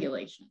 is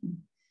regulation.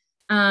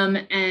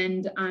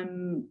 And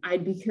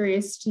I'd be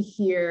curious to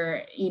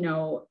hear, you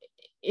know,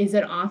 is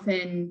it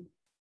often,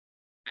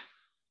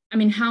 I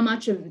mean, how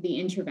much of the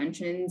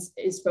interventions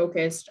is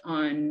focused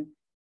on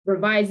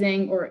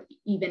revising or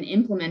even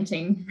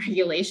implementing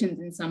regulations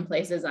in some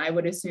places? I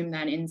would assume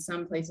that in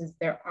some places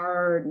there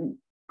are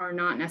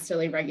not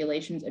necessarily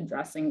regulations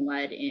addressing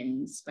lead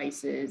in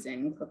spices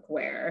and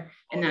cookware.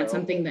 And that's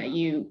something that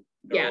you,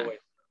 yeah.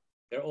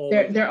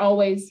 They're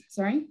always,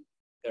 sorry?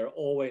 There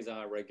always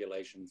are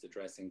regulations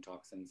addressing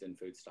toxins in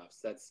foodstuffs.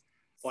 That's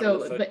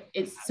but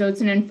it's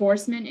an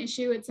enforcement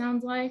issue, it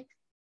sounds like.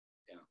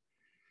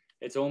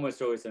 It's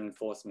almost always an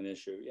enforcement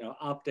issue. You know,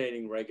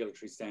 updating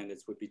regulatory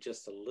standards would be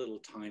just a little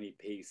tiny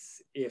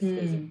piece if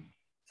there's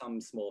some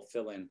small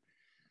fill-in.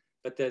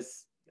 But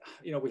there's,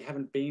 you know, we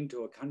haven't been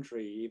to a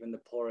country, even the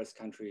poorest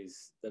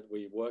countries that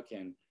we work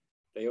in,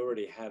 they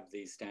already have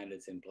these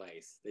standards in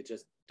place. They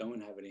just don't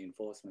have any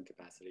enforcement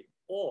capacity.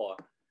 Or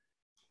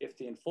if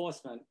the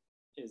enforcement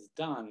is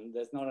done,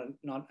 there's not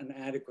an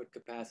adequate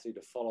capacity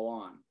to follow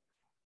on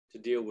to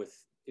deal with,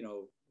 you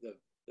know,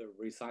 the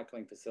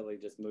recycling facility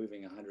just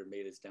moving 100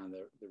 meters down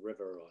the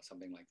river or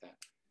something like that.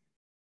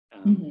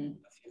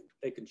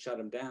 They can shut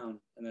them down,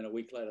 and then a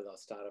week later they'll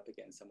start up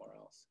again somewhere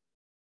else.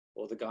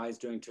 Or the guys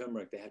doing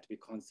turmeric, they have to be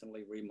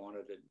constantly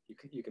remonitored.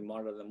 You can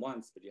monitor them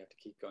once, but you have to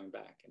keep going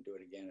back and do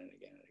it again and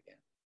again and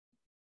again.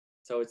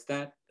 So it's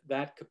that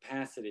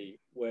capacity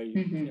where you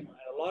know, and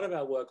a lot of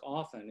our work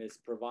often is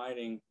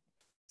providing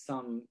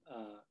some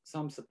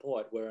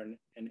support where an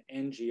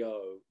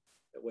NGO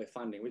that we're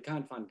funding, we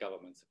can't fund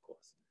governments, of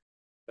course,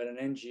 but an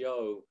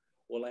NGO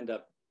will end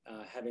up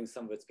having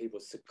some of its people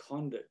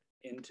seconded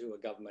into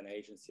a government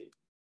agency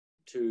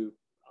to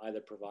either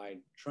provide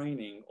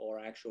training or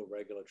actual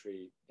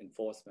regulatory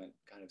enforcement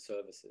kind of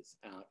services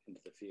out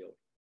into the field.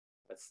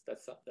 That's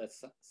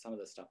some of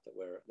the stuff that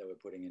we're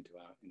putting into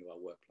our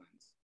work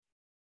plans.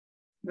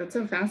 That's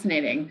so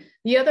fascinating.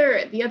 The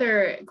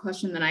other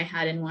question that I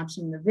had in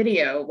watching the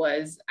video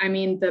was, I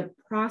mean, the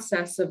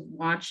process of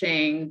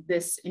watching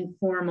this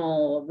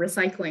informal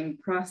recycling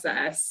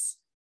process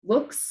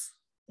looks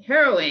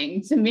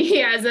harrowing to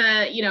me as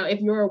a, you know,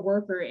 if you're a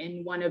worker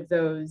in one of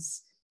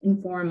those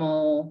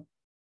informal,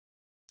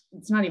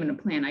 it's not even a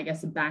plant, I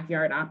guess,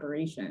 backyard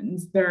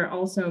operations, there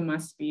also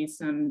must be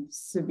some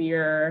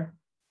severe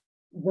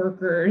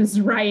workers'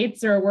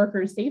 rights or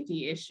workers'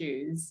 safety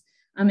issues.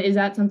 Is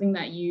that something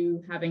that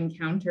you have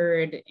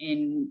encountered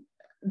in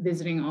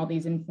visiting all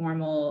these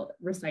informal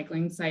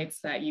recycling sites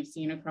that you've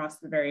seen across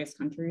the various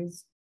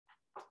countries?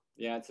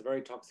 Yeah, it's a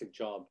very toxic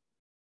job.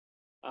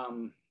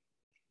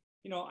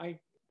 You know, I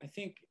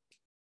think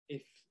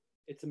if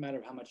it's a matter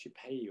of how much you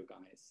pay your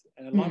guys,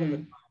 and a lot of the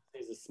time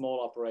these are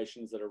small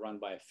operations that are run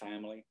by a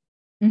family.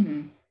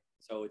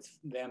 So it's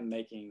them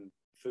making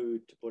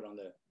food to put on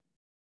the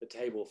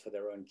table for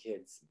their own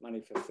kids, money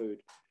for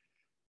food.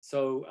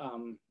 So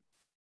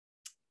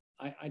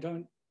I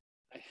don't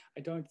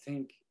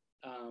think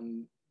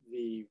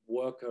the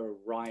worker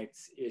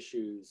rights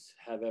issues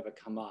have ever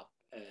come up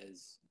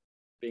as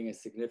being a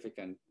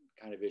significant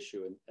kind of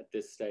issue at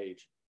this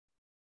stage.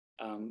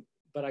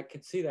 But I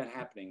could see that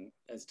happening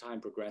as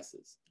time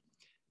progresses.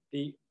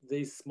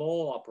 These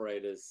small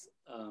operators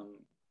are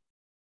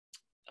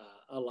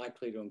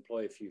likely to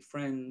employ a few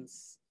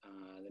friends,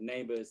 the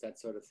neighbors, that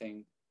sort of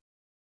thing.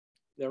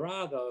 There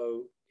are,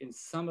 though, in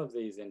some of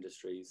these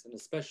industries, and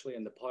especially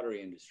in the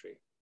pottery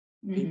industry,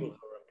 people who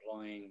are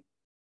employing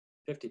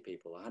 50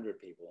 people, 100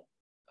 people.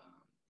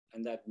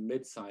 And that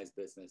mid-sized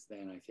business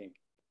then, I think,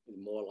 is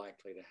more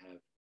likely to have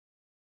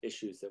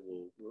issues that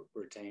will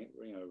retain,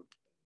 you know,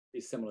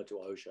 be similar to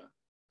OSHA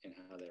in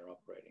how they're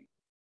operating.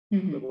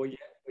 But we're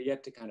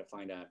yet to kind of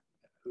find out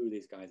who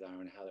these guys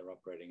are and how they're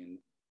operating,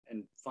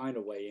 and find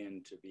a way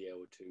in to be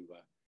able to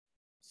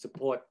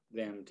support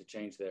them to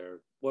change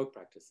their work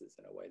practices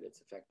in a way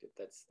that's effective.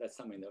 That's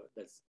something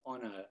that's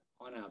on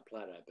our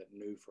platter, but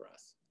new for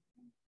us.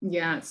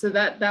 Yeah, so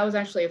that was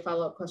actually a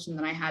follow-up question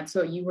that I had.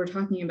 So you were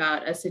talking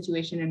about a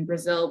situation in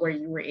Brazil where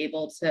you were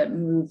able to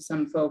move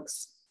some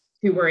folks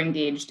who were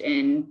engaged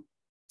in,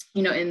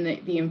 in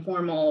the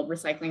informal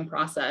recycling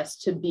process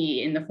to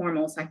be in the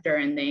formal sector,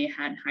 and they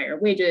had higher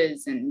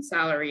wages and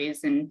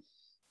salaries, and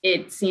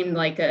it sounded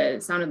like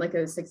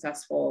a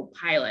successful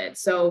pilot.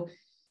 So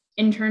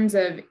in terms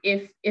of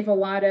if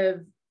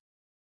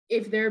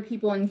there are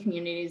people in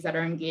communities that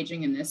are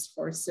engaging in this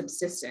for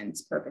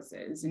subsistence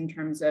purposes in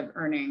terms of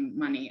earning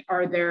money,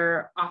 are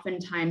there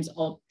oftentimes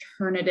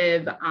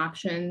alternative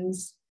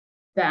options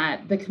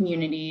that the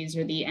communities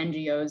or the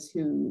NGOs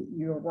who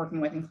you're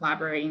working with and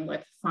collaborating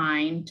with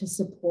find to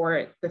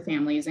support the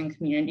families and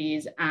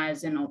communities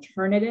as an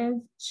alternative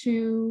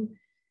to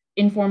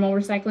informal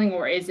recycling?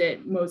 Or is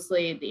it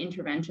mostly the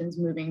interventions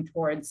moving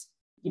towards,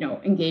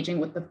 engaging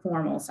with the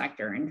formal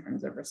sector in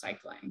terms of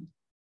recycling?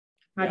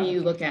 How do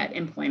you look at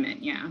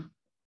employment? Yeah.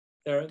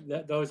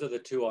 Those are the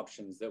two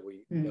options that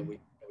we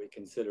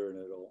consider in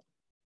it all.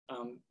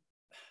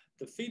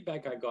 The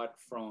feedback I got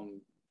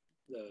from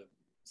the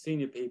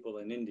senior people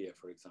in India,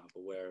 for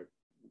example, where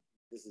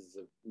this is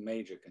a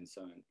major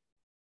concern,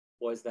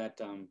 was that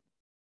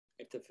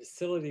if the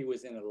facility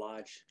was in a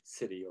large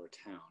city or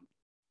a town,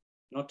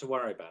 not to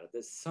worry about it.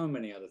 There's so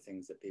many other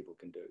things that people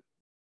can do.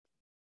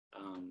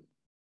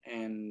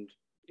 And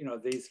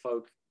these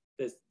folk,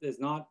 there's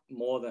not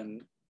more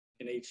than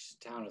in each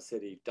town or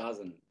city, a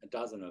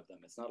dozen of them.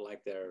 It's not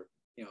like there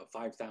are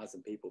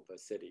 5,000 people per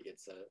city.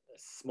 It's a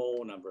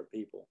small number of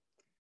people.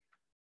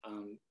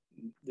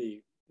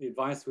 The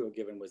advice we were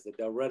given was that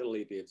they'll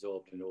readily be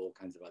absorbed into all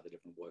kinds of other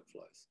different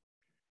workflows.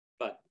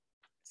 But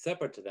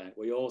separate to that,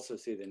 we also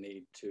see the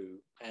need to,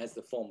 as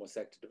the formal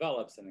sector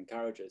develops and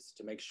encourages,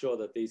 to make sure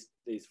that these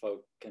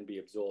folk can be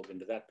absorbed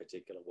into that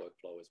particular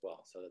workflow as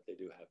well, so that they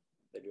do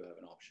have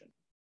an option.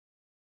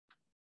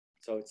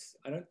 So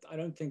I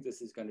don't think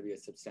this is going to be a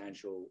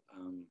substantial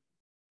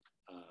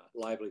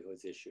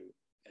livelihoods issue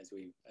as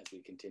we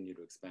continue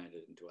to expand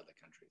it into other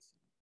countries.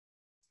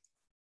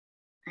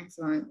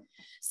 Excellent.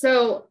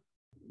 So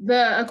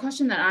a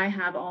question that I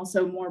have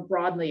also more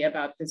broadly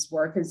about this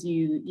work is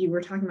you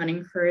were talking about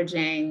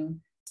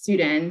encouraging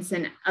students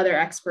and other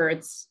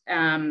experts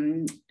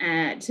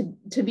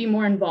to be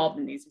more involved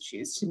in these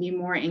issues, to be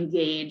more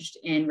engaged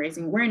in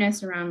raising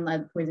awareness around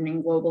lead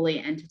poisoning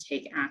globally, and to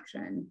take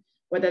action,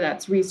 whether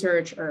that's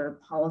research or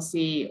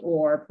policy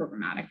or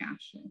programmatic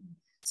action.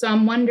 So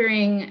I'm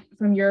wondering,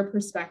 from your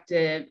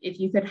perspective, if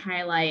you could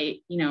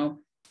highlight,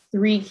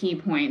 3 key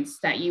points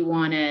that you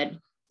wanted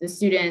the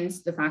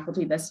students, the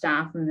faculty, the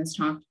staff from this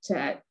talk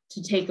to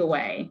take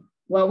away.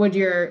 What would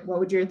your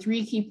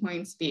 3 key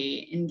points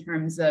be in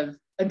terms of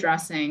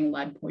addressing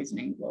lead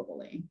poisoning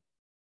globally?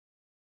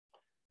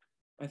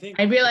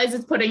 I realize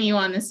it's putting you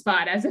on the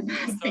spot as a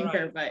fast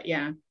thinker, right. But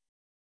yeah.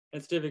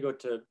 It's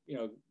difficult to,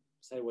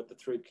 say what the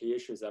 3 key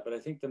issues are, but I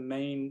think the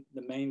main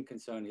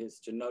concern is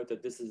to note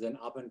that this is an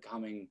up and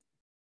coming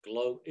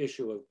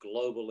issue of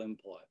global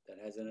import that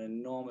has an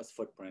enormous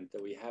footprint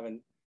that we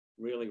haven't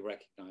really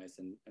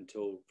recognized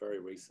until very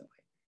recently.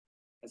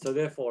 And so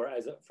therefore,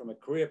 from a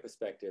career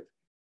perspective,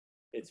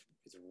 it's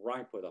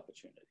ripe with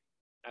opportunity,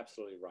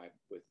 absolutely ripe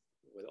with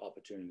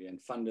opportunity, and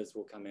funders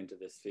will come into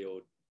this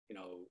field,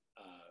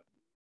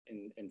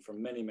 and from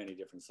many, many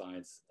different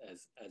sides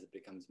as it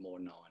becomes more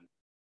known.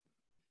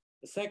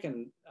 The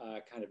second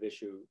kind of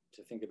issue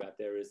to think about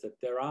there is that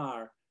there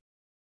are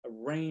a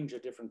range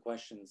of different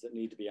questions that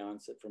need to be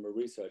answered from a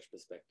research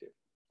perspective,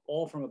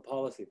 or from a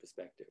policy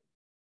perspective.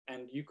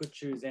 And you could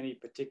choose any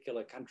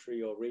particular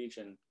country or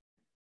region,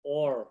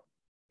 or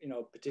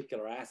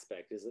particular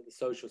aspect. Is it the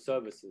social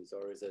services,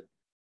 or is it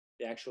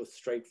the actual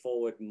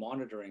straightforward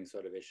monitoring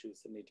sort of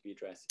issues that need to be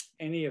addressed?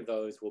 Any of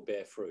those will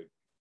bear fruit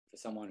for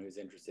someone who's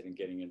interested in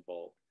getting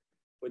involved.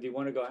 Whether you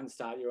want to go out and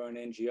start your own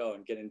NGO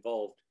and get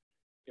involved,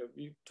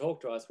 you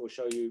talk to us, we'll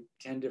show you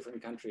 10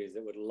 different countries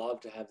that would love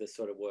to have this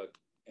sort of work,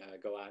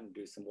 go out and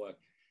do some work.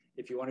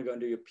 If you want to go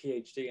and do your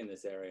PhD in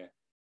this area,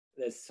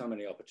 there's so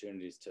many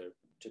opportunities to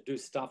do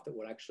stuff that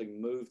would actually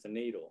move the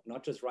needle,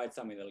 not just write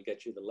something that'll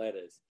get you the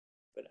letters,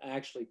 but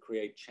actually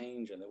create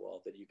change in the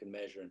world that you can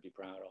measure and be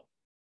proud of.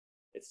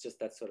 It's just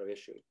that sort of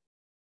issue.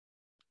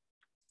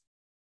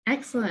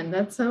 Excellent.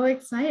 That's so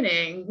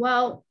exciting.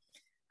 Well,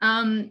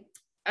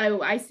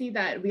 I see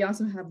that we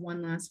also have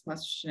one last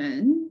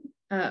question,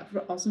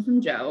 also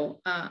from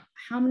Joe.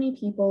 How many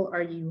people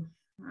are you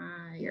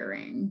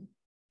hiring?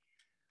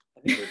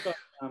 I think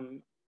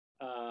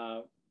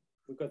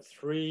we've got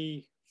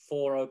 3-4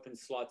 open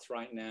slots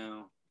right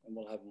now, and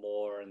we'll have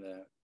more in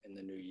the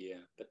new year.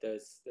 But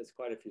there's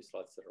quite a few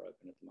slots that are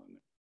open at the moment.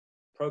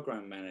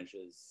 Program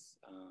managers.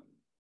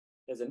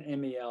 There's an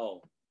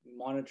MEL,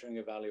 monitoring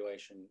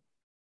evaluation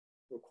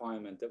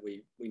requirement that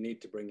we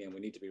need to bring in.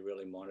 We need to be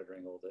really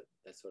monitoring all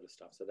that sort of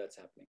stuff. So that's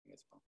happening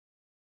as well.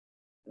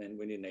 And then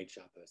we need an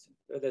HR person.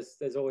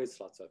 There's always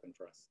slots open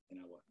for us in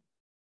our work.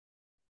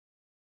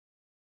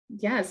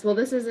 Yes, well,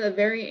 this is a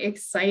very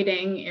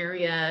exciting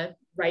area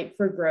ripe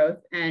for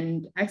growth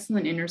and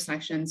excellent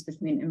intersections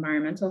between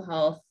environmental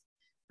health,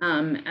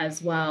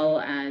 as well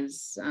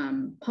as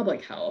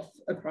public health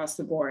across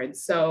the board.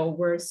 So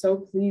we're so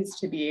pleased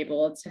to be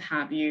able to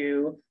have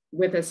you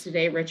with us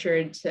today,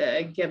 Richard,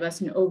 to give us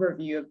an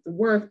overview of the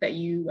work that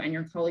you and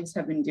your colleagues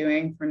have been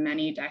doing for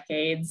many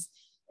decades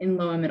in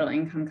low and middle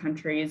income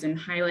countries, and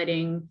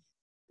highlighting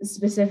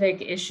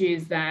specific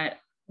issues that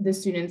the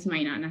students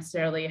might not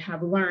necessarily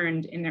have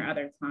learned in their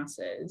other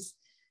classes.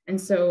 And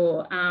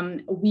so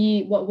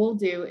what we'll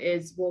do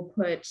is we'll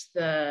put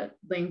the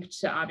link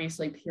to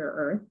obviously Pure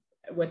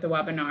Earth with the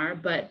webinar,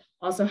 but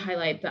also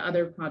highlight the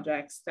other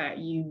projects that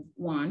you've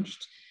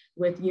launched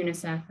with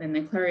UNICEF and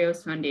the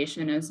Clarios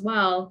Foundation as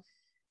well.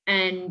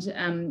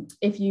 And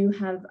if you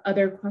have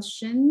other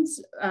questions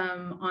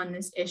on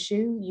this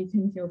issue, you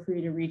can feel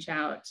free to reach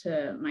out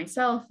to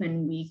myself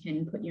and we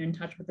can put you in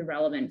touch with the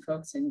relevant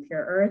folks in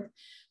Pure Earth.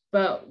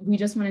 But we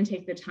just want to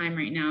take the time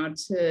right now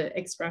to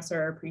express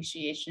our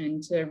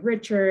appreciation to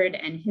Richard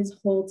and his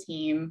whole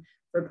team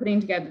for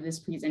putting together this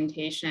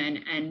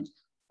presentation, and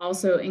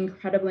also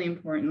incredibly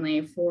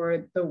importantly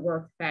for the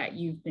work that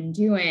you've been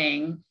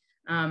doing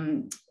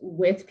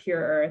with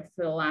Pure Earth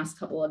for the last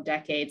couple of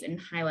decades in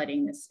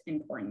highlighting this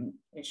important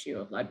issue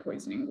of lead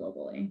poisoning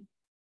globally.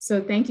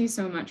 So thank you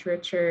so much,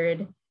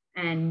 Richard.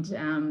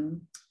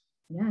 And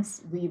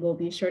yes, we will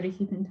be sure to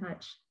keep in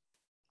touch.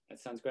 That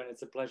sounds great.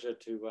 It's a pleasure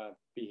to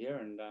be here,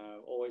 and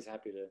always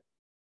happy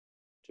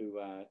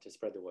to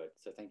spread the word.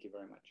 So thank you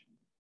very much.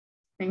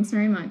 Thanks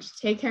very much.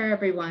 Take care,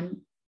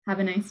 everyone. Have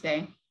a nice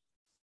day.